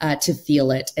people to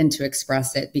feel it and to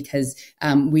express it, because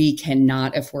we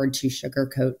cannot afford to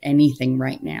sugarcoat anything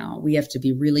right now. We have to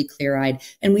be really clear-eyed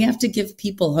and we have to give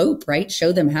people hope, right?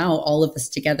 Show them how all of us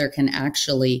together can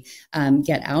actually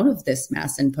get out of this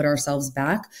mess and put ourselves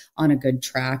back on a good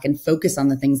track and focus on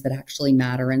the things that actually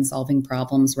matter and solving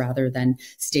problems rather than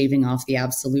staving off the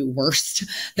absolute worst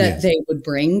that they would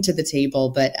bring to the table.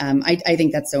 But I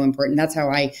think that's so important. That's how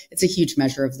it's a huge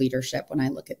measure of leadership when I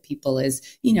look at people is,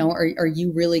 are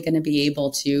you really going to be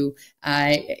able to,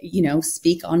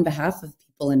 speak on behalf of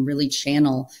people and really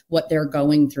channel what they're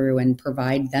going through and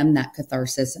provide them that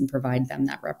catharsis and provide them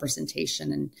that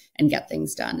representation and get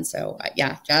things done. So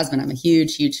Jasmine, I'm a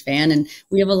huge, huge fan. And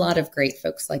we have a lot of great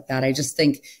folks like that. I just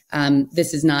think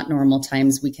this is not normal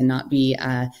times. We cannot be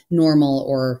normal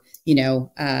or,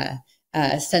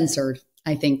 censored,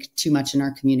 I think, too much in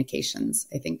our communications.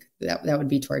 I think that would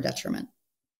be to our detriment.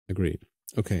 Agreed.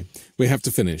 Okay. We have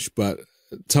to finish, but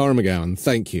Tara McGowan,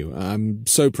 thank you. I'm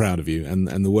so proud of you and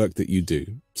the work that you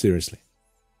do. Seriously.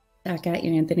 Back at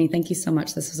you, Anthony. Thank you so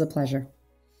much. This was a pleasure.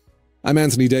 I'm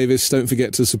Anthony Davis. Don't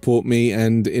forget to support me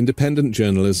and independent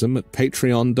journalism at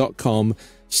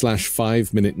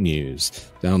patreon.com/5Minute News.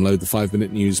 Download the 5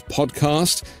 Minute News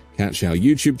podcast, catch our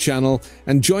YouTube channel,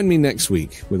 and join me next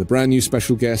week with a brand new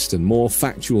special guest and more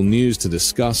factual news to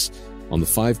discuss on the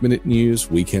 5 Minute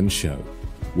News Weekend Show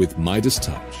with Midas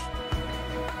Touch.